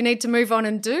things that you need to move on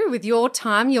and do with your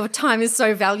time. Your time is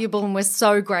so valuable, and we're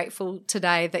so grateful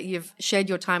today that you've shared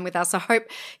your time with us. I hope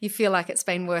you feel like it's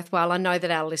been worthwhile. I know that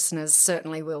our listeners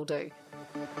certainly will do.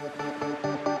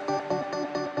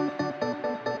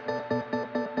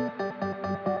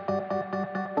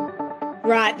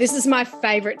 Right, this is my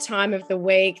favorite time of the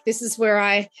week. This is where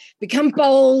I become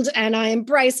bold and I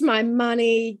embrace my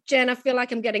money. Jen, I feel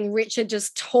like I'm getting richer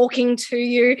just talking to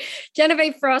you.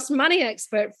 Genevieve Frost, money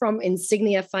expert from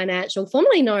Insignia Financial,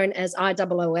 formerly known as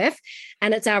IOOF,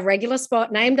 and it's our regular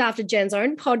spot named after Jen's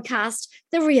own podcast,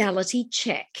 The Reality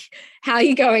Check. How are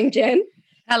you going, Jen?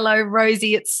 Hello,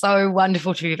 Rosie. It's so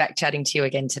wonderful to be back chatting to you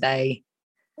again today.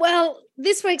 Well,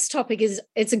 this week's topic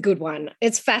it's a good one.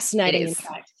 It's fascinating, in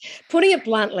fact. Putting it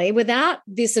bluntly, without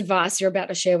this advice you're about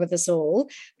to share with us all,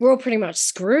 we're all pretty much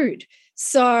screwed.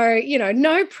 So,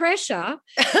 no pressure.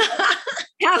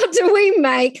 How do we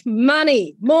make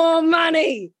money? More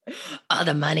money. Oh,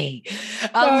 the money.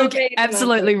 Look,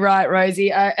 absolutely right,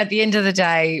 Rosie. At the end of the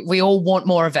day, we all want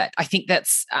more of it. I think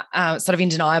that's sort of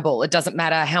undeniable. It doesn't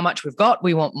matter how much we've got,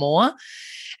 we want more.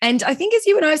 And I think, as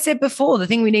you and I said before, the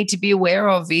thing we need to be aware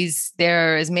of is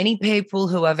there are as many people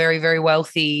who are very, very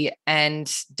wealthy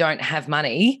and don't have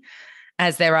money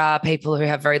as there are people who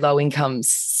have very low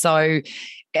incomes. So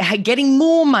getting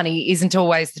more money isn't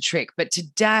always the trick. But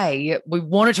today we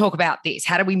want to talk about this.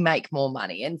 How do we make more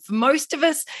money? And for most of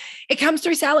us, it comes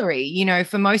through salary.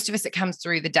 For most of us, it comes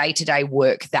through the day-to-day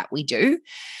work that we do.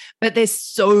 But there's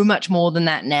so much more than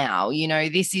that now.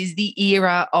 This is the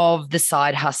era of the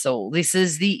side hustle. This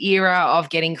is the era of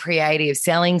getting creative,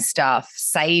 selling stuff,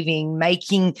 saving,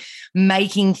 making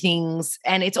things.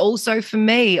 And it's also, for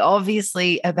me,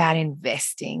 obviously about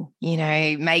investing,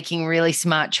 making really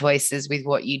smart choices with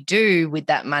what you do with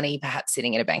that money, perhaps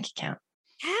sitting in a bank account.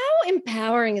 How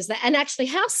empowering is that? And actually,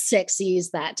 how sexy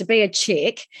is that to be a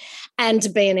chick and to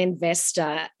be an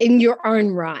investor in your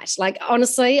own right? Like,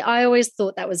 honestly, I always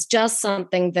thought that was just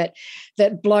something that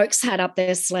blokes had up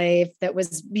their sleeve that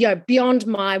was, beyond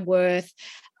my worth.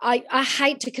 I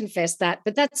hate to confess that,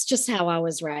 but that's just how I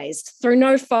was raised, through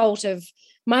no fault of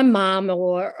my mum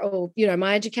or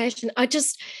my education.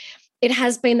 It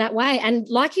has been that way. And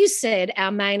like you said,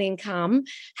 our main income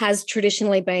has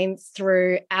traditionally been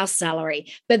through our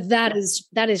salary, but that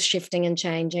is shifting and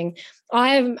changing.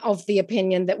 I am of the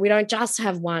opinion that we don't just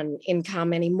have one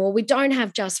income anymore. We don't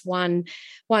have just one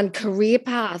career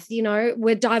path.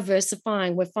 We're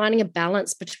diversifying. We're finding a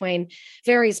balance between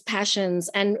various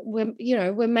passions, and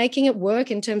we're making it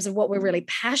work in terms of what we're really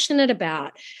passionate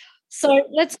about. So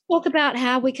let's talk about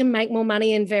how we can make more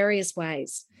money in various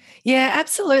ways. Yeah,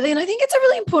 absolutely. And I think it's a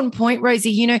really important point,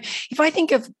 Rosie. If I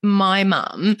think of my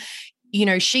mum,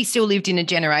 she still lived in a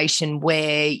generation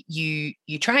where you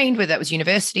trained, whether that was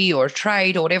university or a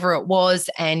trade or whatever it was,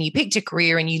 and you picked a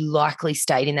career and you likely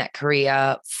stayed in that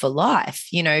career for life.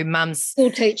 Mum's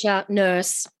school teacher,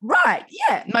 nurse. Right.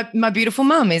 Yeah. My beautiful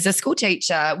mum is a school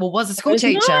teacher. Well, was a school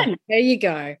teacher. Mine. There you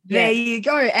go. There you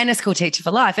go. And a school teacher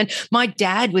for life. And my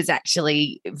dad was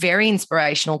actually very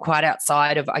inspirational, quite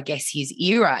outside of, I guess, his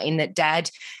era, in that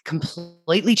Dad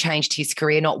completely changed his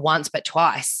career, not once, but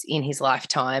twice in his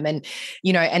lifetime. And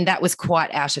that was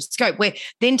quite out of scope. Where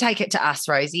then take it to us,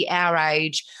 Rosie, our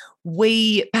age,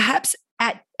 we perhaps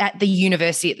at the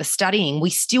university, at the studying, we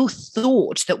still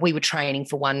thought that we were training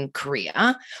for one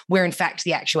career, where in fact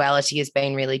the actuality has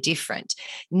been really different.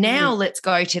 Now let's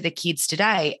go to the kids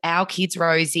today. Our kids,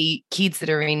 Rosie, kids that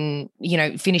are in,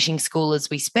 finishing school as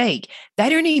we speak, they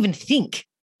don't even think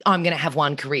I'm going to have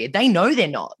one career. They know they're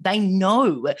not. They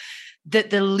know that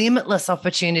the limitless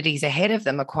opportunities ahead of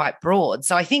them are quite broad.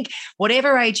 So I think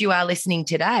whatever age you are listening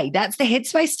today, that's the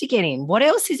headspace to get in. What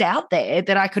else is out there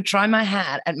that I could try my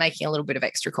hat at making a little bit of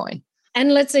extra coin?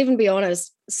 And let's even be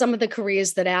honest, some of the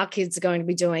careers that our kids are going to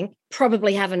be doing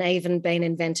probably haven't even been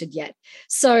invented yet.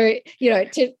 So,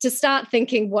 to start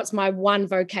thinking, what's my one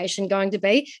vocation going to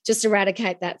be? Just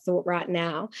eradicate that thought right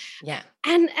now. Yeah.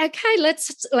 And okay,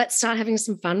 let's start having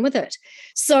some fun with it.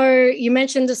 So you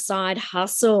mentioned a side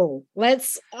hustle.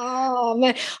 Oh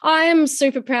man, I am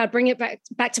super proud. Bring it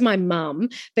back to my mum,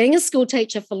 being a school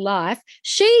teacher for life.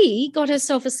 She got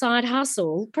herself a side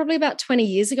hustle probably about 20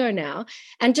 years ago now,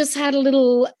 and just had a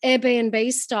little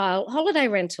Airbnb style holiday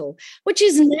rental, which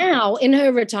is now in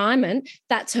her retirement,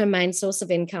 that's her main source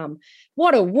of income.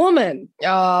 What a woman.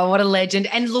 Oh, what a legend.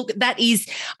 And look, that is,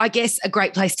 I guess, a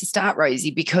great place to start,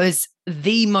 Rosie, because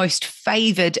the most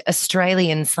favoured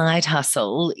Australian side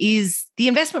hustle is the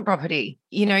investment property.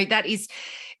 That is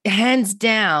hands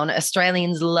down,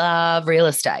 Australians love real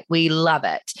estate. We love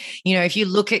it. If you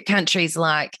look at countries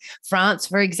like France,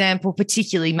 for example,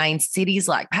 particularly main cities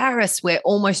like Paris, where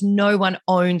almost no one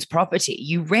owns property,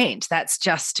 you rent. That's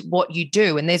just what you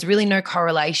do. And there's really no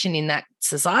correlation in that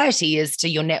society as to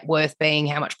your net worth being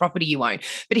how much property you own.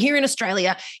 But here in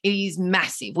Australia, it is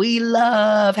massive. We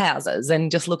love houses,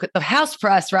 and just look at the house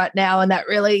price right now, and that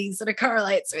really sort of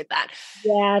correlates with that.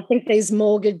 Yeah, I think these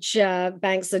mortgage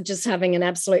banks are just having an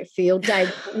absolute field day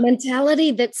mentality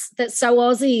that's so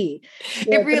Aussie.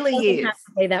 It really is. Have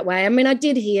to be that way. I mean, I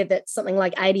did hear that something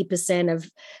like 80%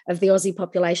 of the Aussie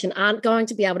population aren't going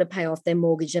to be able to pay off their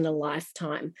mortgage in a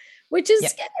lifetime, which is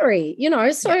scary,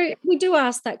 so we do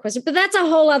ask that question, but that's a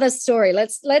whole other story.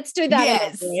 Let's do that.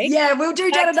 Yes. Yeah, we'll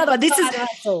do that another one. This is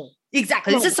hustle.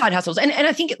 Exactly. This is side hustles. And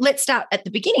I think let's start at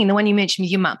the beginning, the one you mentioned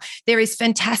with your mum. There is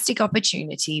fantastic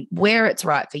opportunity where it's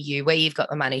right for you, where you've got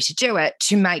the money to do it,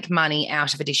 to make money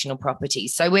out of additional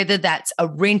properties. So whether that's a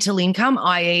rental income,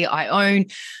 i.e. I own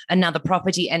another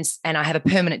property and I have a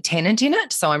permanent tenant in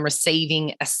it, so I'm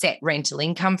receiving a set rental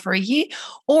income for a year,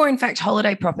 or in fact,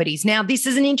 holiday properties. Now, this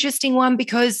is an interesting one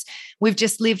because we've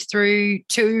just lived through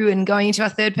 2 and going into our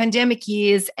 3rd pandemic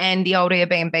years, and the old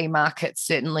Airbnb market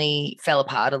certainly fell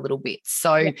apart a little bit.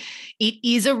 So it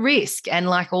is a risk, and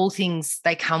like all things,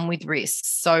 they come with risks.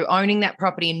 So owning that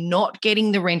property and not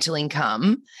getting the rental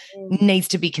income needs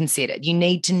to be considered. You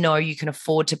need to know you can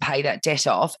afford to pay that debt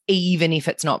off, even if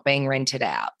it's not being rented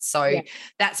out. So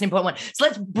that's an important one. So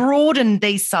let's broaden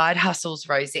these side hustles,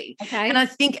 Rosie. Okay. And I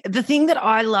think the thing that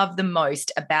I love the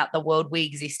most about the world we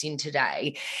exist in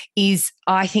today is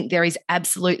I think there is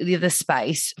absolutely the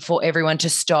space for everyone to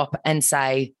stop and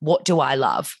say, what do I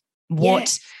love?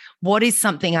 What is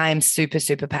something I am super,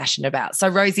 super passionate about? So,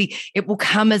 Rosie, it will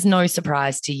come as no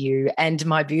surprise to you and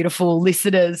my beautiful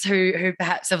listeners who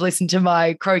perhaps have listened to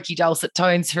my croaky dulcet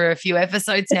tones for a few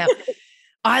episodes now.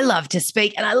 I love to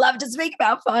speak, and I love to speak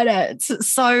about finance.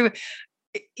 So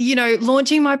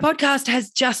launching my podcast has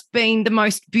just been the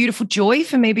most beautiful joy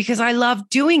for me because I love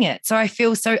doing it. So I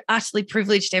feel so utterly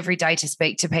privileged every day to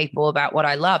speak to people about what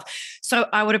I love. So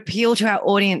I would appeal to our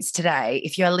audience today,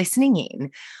 if you're listening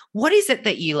in, what is it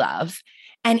that you love?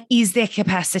 And is there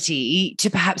capacity to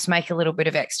perhaps make a little bit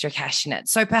of extra cash in it?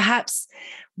 So perhaps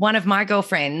one of my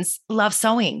girlfriends loves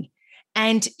sewing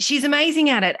and she's amazing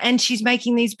at it and she's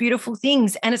making these beautiful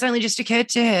things. And it's only just occurred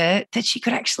to her that she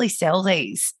could actually sell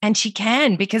these, and she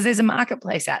can because there's a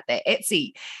marketplace out there.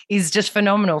 Etsy is just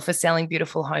phenomenal for selling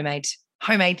beautiful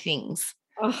homemade things.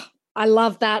 Oh, I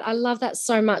love that. I love that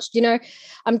so much.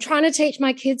 I'm trying to teach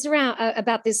my kids around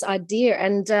about this idea.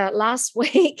 And last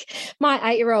week, my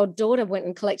 8-year-old daughter went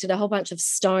and collected a whole bunch of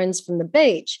stones from the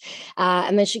beach.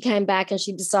 And then she came back and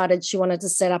she decided she wanted to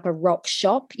set up a rock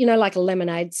shop, like a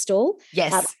lemonade stall.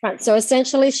 Yes. So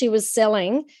essentially she was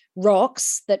selling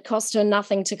rocks that cost her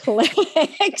nothing to collect for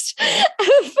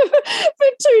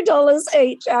 $2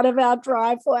 each out of our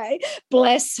driveway.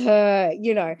 Bless her,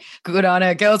 Good on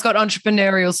her. Girl's got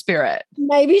entrepreneurial spirit.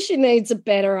 Maybe she needs a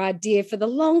better idea for the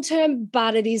long term,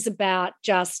 but it is about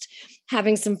just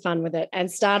having some fun with it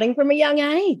and starting from a young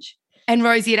age. And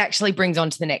Rosie, it actually brings on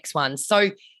to the next one. So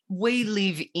we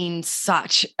live in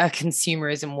such a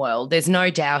consumerism world. There's no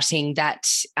doubting that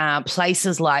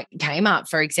places like Kmart,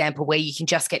 for example, where you can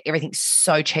just get everything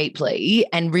so cheaply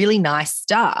and really nice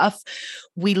stuff,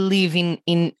 we live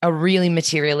in a really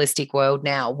materialistic world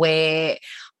now where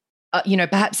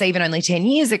perhaps even only 10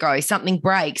 years ago, something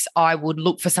breaks, I would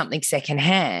look for something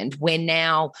secondhand, where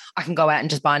now I can go out and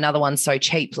just buy another one so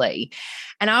cheaply.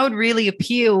 And I would really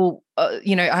appeal, I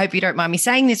hope you don't mind me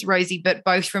saying this, Rosie, but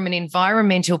both from an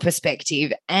environmental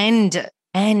perspective and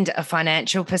a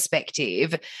financial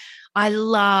perspective, I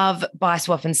love buy,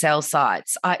 swap and sell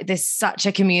sites. There's such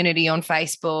a community on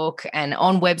Facebook and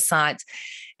on websites.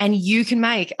 And you can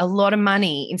make a lot of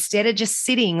money instead of just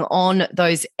sitting on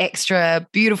those extra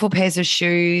beautiful pairs of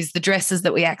shoes, the dresses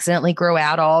that we accidentally grew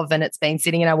out of, and it's been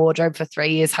sitting in our wardrobe for 3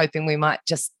 years, hoping we might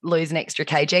just lose an extra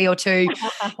kg or two.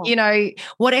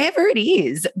 Whatever it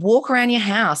is, walk around your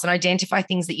house and identify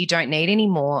things that you don't need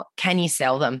anymore. Can you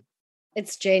sell them?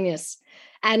 It's genius.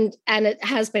 And it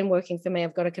has been working for me,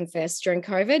 I've got to confess. During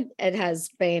COVID, it has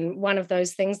been one of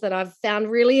those things that I've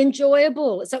found really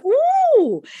enjoyable. It's like,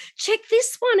 ooh, check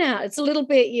this one out. It's a little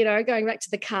bit, going back to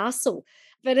the castle.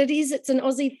 But it's an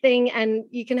Aussie thing, and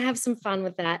you can have some fun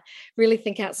with that. Really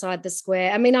think outside the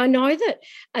square. I mean, I know that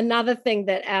another thing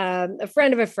that a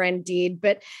friend of a friend did,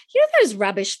 but those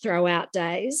rubbish throw out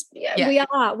days.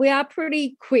 Yeah. We are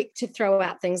pretty quick to throw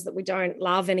out things that we don't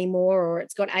love anymore, or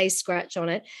it's got a scratch on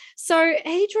it. So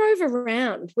he drove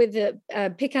around with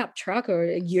a pickup truck or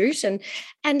a ute, and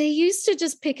he used to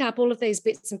just pick up all of these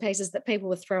bits and pieces that people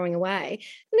were throwing away,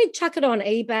 and he'd chuck it on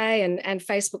eBay and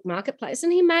Facebook Marketplace,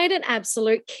 and he made an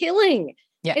absolute killing.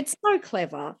 Yeah. It's so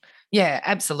clever. Yeah,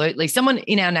 absolutely. Someone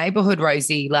in our neighborhood,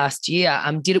 Rosie, last year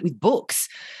did it with books.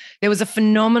 There was a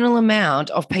phenomenal amount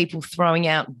of people throwing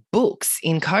out books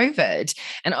in COVID,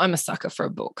 and I'm a sucker for a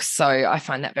book, so I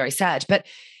find that very sad. But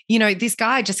this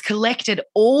guy just collected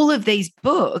all of these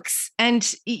books and,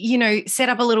 set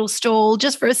up a little stall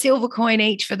just for a silver coin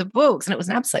each for the books. And it was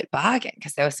an absolute bargain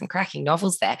because there were some cracking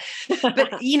novels there.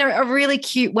 But, a really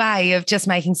cute way of just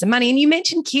making some money. And you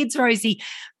mentioned kids, Rosie.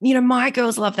 My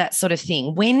girls love that sort of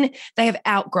thing when they have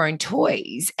outgrown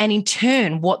toys, and in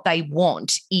turn, what they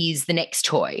want is the next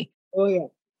toy. Oh, yeah.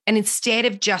 And instead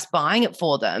of just buying it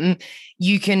for them,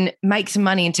 you can make some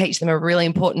money and teach them a really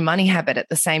important money habit at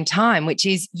the same time, which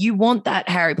is you want that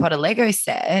Harry Potter Lego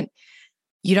set.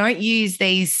 You don't use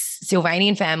these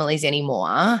Sylvanian families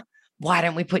anymore. Why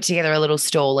don't we put together a little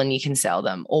stall and you can sell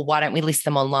them? Or why don't we list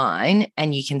them online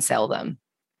and you can sell them?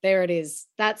 There it is.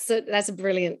 That's a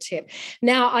brilliant tip.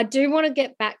 Now, I do want to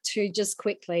get back to just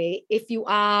quickly, if you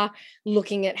are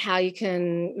looking at how you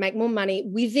can make more money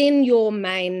within your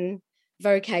main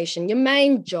vocation, your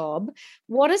main job,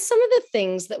 what are some of the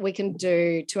things that we can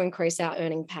do to increase our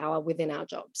earning power within our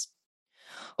jobs?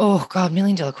 Oh God, $1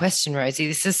 million question, Rosie.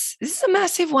 This is a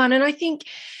massive one. And I think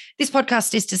this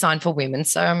podcast is designed for women.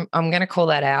 So I'm going to call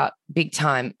that out big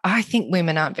time. I think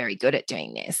women aren't very good at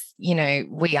doing this.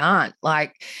 We aren't.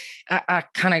 Like, I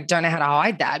kind of don't know how to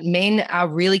hide that. Men are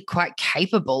really quite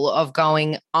capable of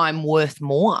going, I'm worth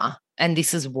more, and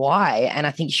this is why. And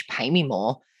I think you should pay me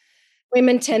more.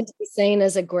 Women tend to be seen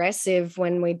as aggressive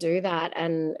when we do that.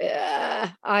 And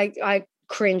I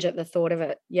cringe at the thought of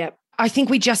it. Yep. I think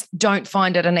we just don't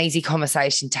find it an easy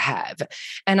conversation to have.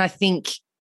 And I think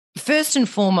first and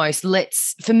foremost,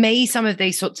 for me, some of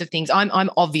these sorts of things, I'm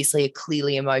obviously a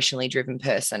clearly emotionally driven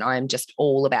person. I am just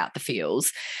all about the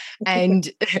feels. And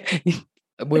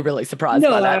We're really surprised No,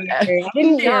 by that. I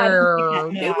didn't know.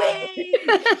 No way.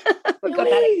 We've got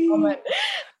that in common.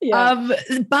 Yeah.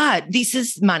 But this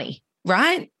is money,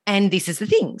 right? And this is the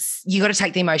things. You got to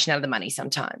take the emotion out of the money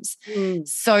sometimes.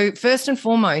 So first and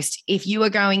foremost, if you are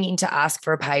going in to ask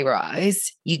for a pay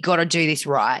rise, you got to do this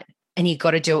right, and you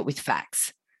got to do it with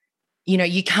facts. You know,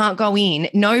 you can't go in,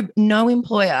 no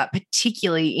employer,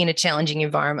 particularly in a challenging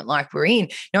environment like we're in,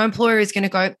 no employer is going to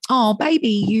go, oh, baby,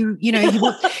 you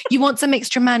want some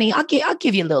extra money. I'll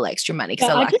give you a little extra money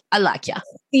because I like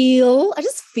you. I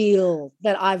just feel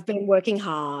that I've been working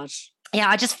hard. Yeah,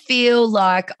 I just feel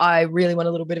like I really want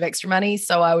a little bit of extra money,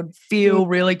 so I would feel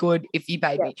really good if you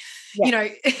paid me. Yeah. You know,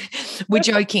 we're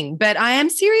joking, but I am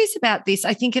serious about this.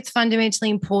 I think it's fundamentally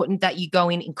important that you go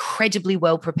in incredibly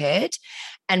well prepared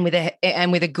and with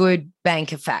a good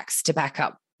bank of facts to back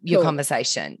up your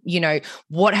conversation. You know,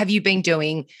 what have you been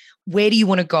doing? Where do you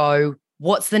want to go?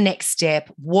 What's the next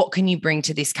step? What can you bring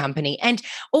to this company? And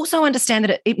also understand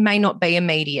that it may not be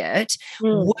immediate.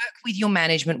 Work with your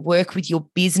management, work with your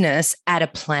business at a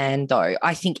plan, though.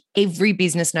 I think every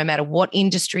business, no matter what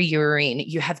industry you're in,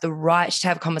 you have the right to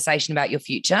have a conversation about your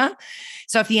future.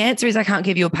 So if the answer is I can't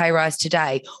give you a pay rise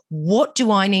today, what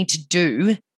do I need to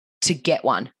do to get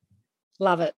one?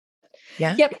 Love it.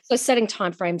 Yeah. Yep. So setting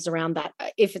timeframes around that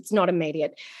if it's not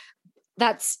immediate.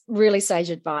 That's really sage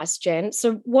advice, Jen.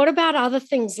 So what about other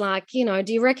things like, you know,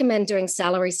 do you recommend doing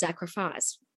salary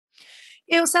sacrifice?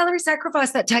 Yeah, well, salary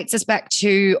sacrifice, that takes us back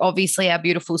to obviously our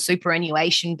beautiful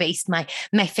superannuation beast, my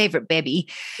favorite baby.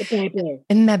 The baby.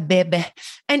 And my baby.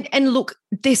 And look,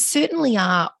 there certainly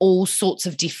are all sorts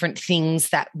of different things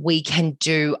that we can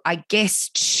do, I guess,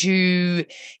 to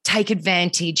take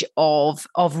advantage of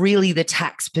really the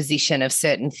tax position of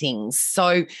certain things.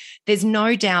 So there's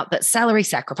no doubt that salary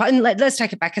sacrifice, and let's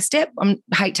take it back a step. I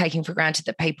hate taking for granted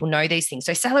that people know these things.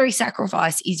 So salary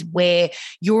sacrifice is where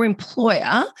your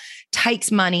employer takes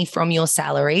money from your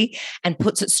salary and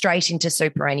puts it straight into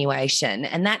superannuation.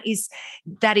 And that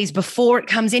is before it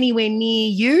comes anywhere near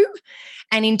you,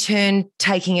 and in turn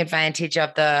taking advantage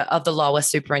of the lower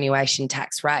superannuation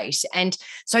tax rate. And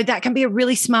so that can be a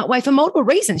really smart way for multiple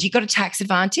reasons. You've got a tax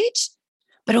advantage,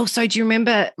 but also, do you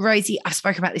remember, Rosie, I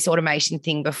spoke about this automation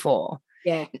thing before.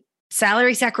 Yeah.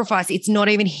 Salary sacrifice, it's not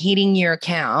even hitting your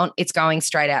account. It's going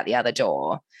straight out the other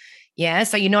door. Yeah.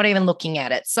 So you're not even looking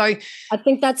at it. So I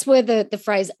think that's where the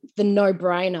phrase, the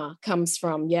no-brainer comes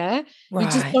from. Yeah. Right.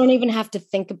 You just don't even have to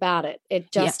think about it.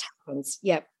 It just happens.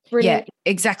 Yep. Brilliant.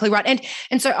 Yeah, exactly right.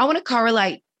 And so I want to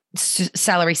correlate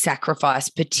salary sacrifice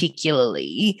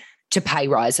particularly to pay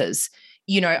rises.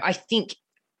 You know, I think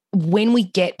when we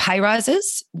get pay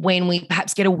rises, when we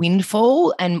perhaps get a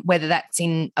windfall, and whether that's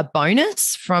in a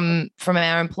bonus from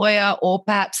our employer, or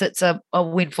perhaps it's a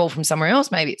windfall from somewhere else,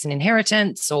 maybe it's an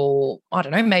inheritance, or I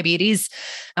don't know, maybe it is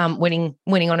winning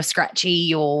on a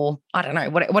scratchy, or I don't know,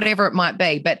 whatever it might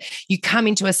be, but you come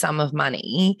into a sum of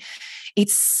money.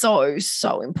 It's so,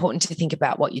 so important to think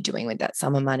about what you're doing with that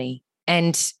sum of money.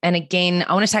 And again,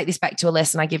 I want to take this back to a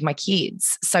lesson I give my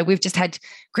kids. So we've just had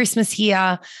Christmas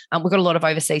here. We've got a lot of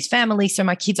overseas families. So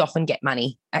my kids often get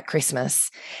money at Christmas,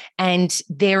 and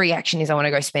their reaction is, I want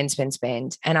to go spend.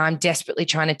 And I'm desperately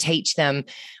trying to teach them.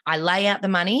 I lay out the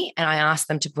money and I ask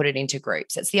them to put it into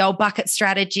groups. It's the old bucket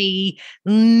strategy.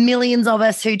 Millions of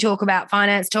us who talk about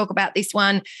finance talk about this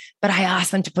one, but I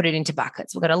ask them to put it into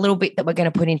buckets. We've got a little bit that we're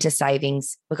going to put into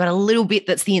savings. We've got a little bit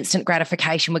that's the instant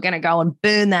gratification. We're going to go and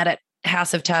burn that at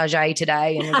House of Target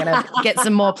today, and we're going to get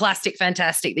some more plastic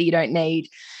fantastic that you don't need.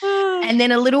 And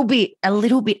then a little bit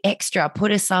extra put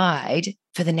aside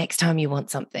for the next time you want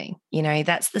something. You know,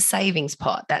 that's the savings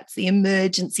pot. That's the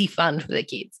emergency fund for the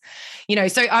kids. You know,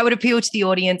 so I would appeal to the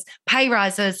audience, pay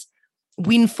rises,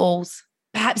 windfalls.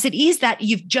 Perhaps it is that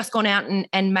you've just gone out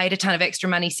and made a ton of extra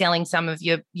money selling some of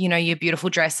your, you know, your beautiful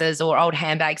dresses or old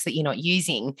handbags that you're not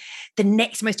using. The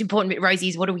next most important bit, Rosie,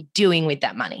 is what are we doing with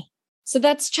that money? So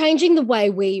that's changing the way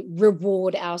we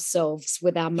reward ourselves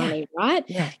with our money, right?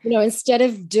 Yeah. You know, instead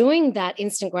of doing that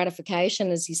instant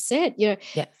gratification, as you said, you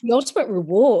know, the ultimate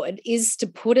reward is to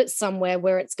put it somewhere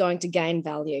where it's going to gain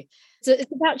value. So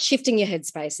it's about shifting your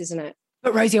headspace, isn't it?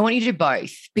 But Rosie, I want you to do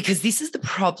both, because this is the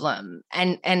problem.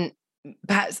 And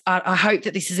perhaps I hope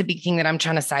that this is a big thing that I'm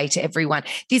trying to say to everyone.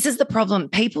 This is the problem.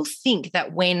 People think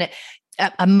that when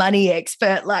a money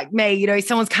expert like me, you know,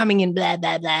 someone's coming in, blah,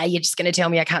 blah, blah, you're just going to tell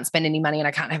me I can't spend any money and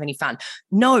I can't have any fun.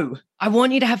 No, I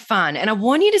want you to have fun, and I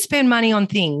want you to spend money on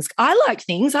things. I like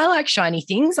things. I like shiny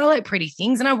things. I like pretty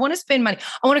things, and I want to spend money.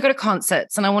 I want to go to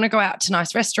concerts and I want to go out to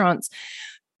nice restaurants,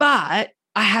 but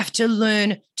I have to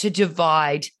learn to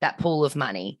divide that pool of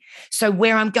money. So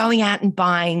where I'm going out and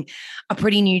buying a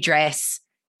pretty new dress,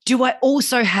 do I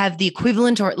also have the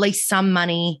equivalent or at least some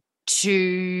money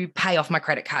to pay off my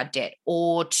credit card debt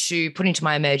or to put into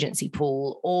my emergency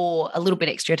pool or a little bit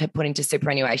extra to put into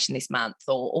superannuation this month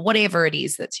or whatever it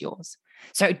is that's yours.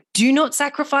 So do not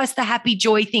sacrifice the happy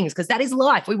joy things because that is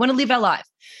life. We want to live our life.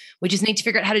 We just need to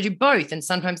figure out how to do both. And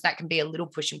sometimes that can be a little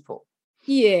push and pull.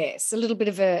 Yes, a little bit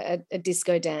of a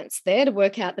disco dance there to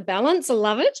work out the balance. I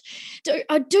love it.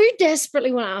 I do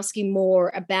desperately want to ask you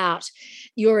more about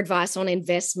your advice on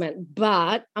investment,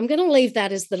 but I'm going to leave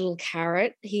that as the little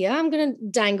carrot here. I'm going to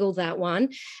dangle that one,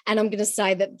 and I'm going to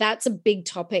say that that's a big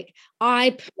topic.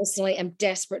 I personally am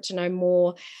desperate to know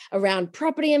more around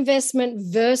property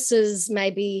investment versus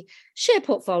maybe share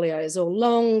portfolios or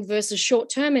long versus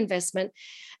short-term investment.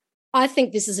 I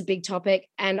think this is a big topic,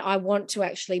 and I want to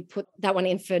actually put that one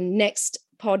in for next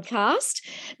podcast.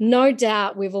 No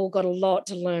doubt we've all got a lot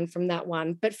to learn from that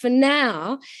one. But for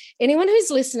now, anyone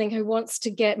who's listening who wants to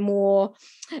get more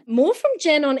from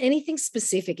Jen on anything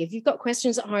specific, if you've got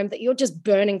questions at home that you're just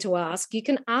burning to ask, you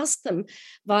can ask them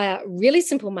via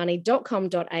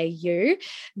reallysimplemoney.com.au.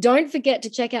 Don't forget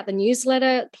to check out the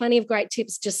newsletter. Plenty of great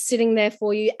tips just sitting there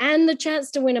for you and the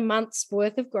chance to win a month's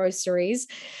worth of groceries.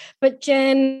 But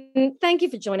Jen, thank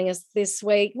you for joining us this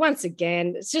week. Once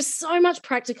again, it's just so much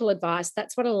practical advice.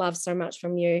 That's what I love so much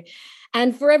from you.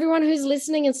 And for everyone who's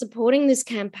listening and supporting this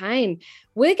campaign,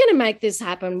 we're going to make this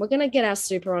happen. We're going to get our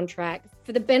super on track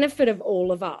for the benefit of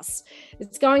all of us.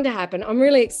 It's going to happen. I'm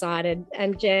really excited.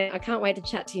 And Jen, I can't wait to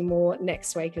chat to you more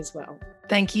next week as well.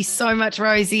 Thank you so much,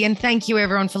 Rosie. And thank you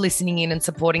everyone for listening in and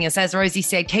supporting us. As Rosie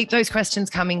said, keep those questions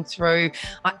coming through.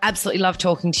 I absolutely love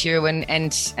talking to you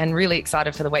and really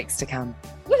excited for the weeks to come.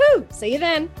 Woohoo! See you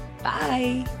then.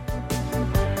 Bye.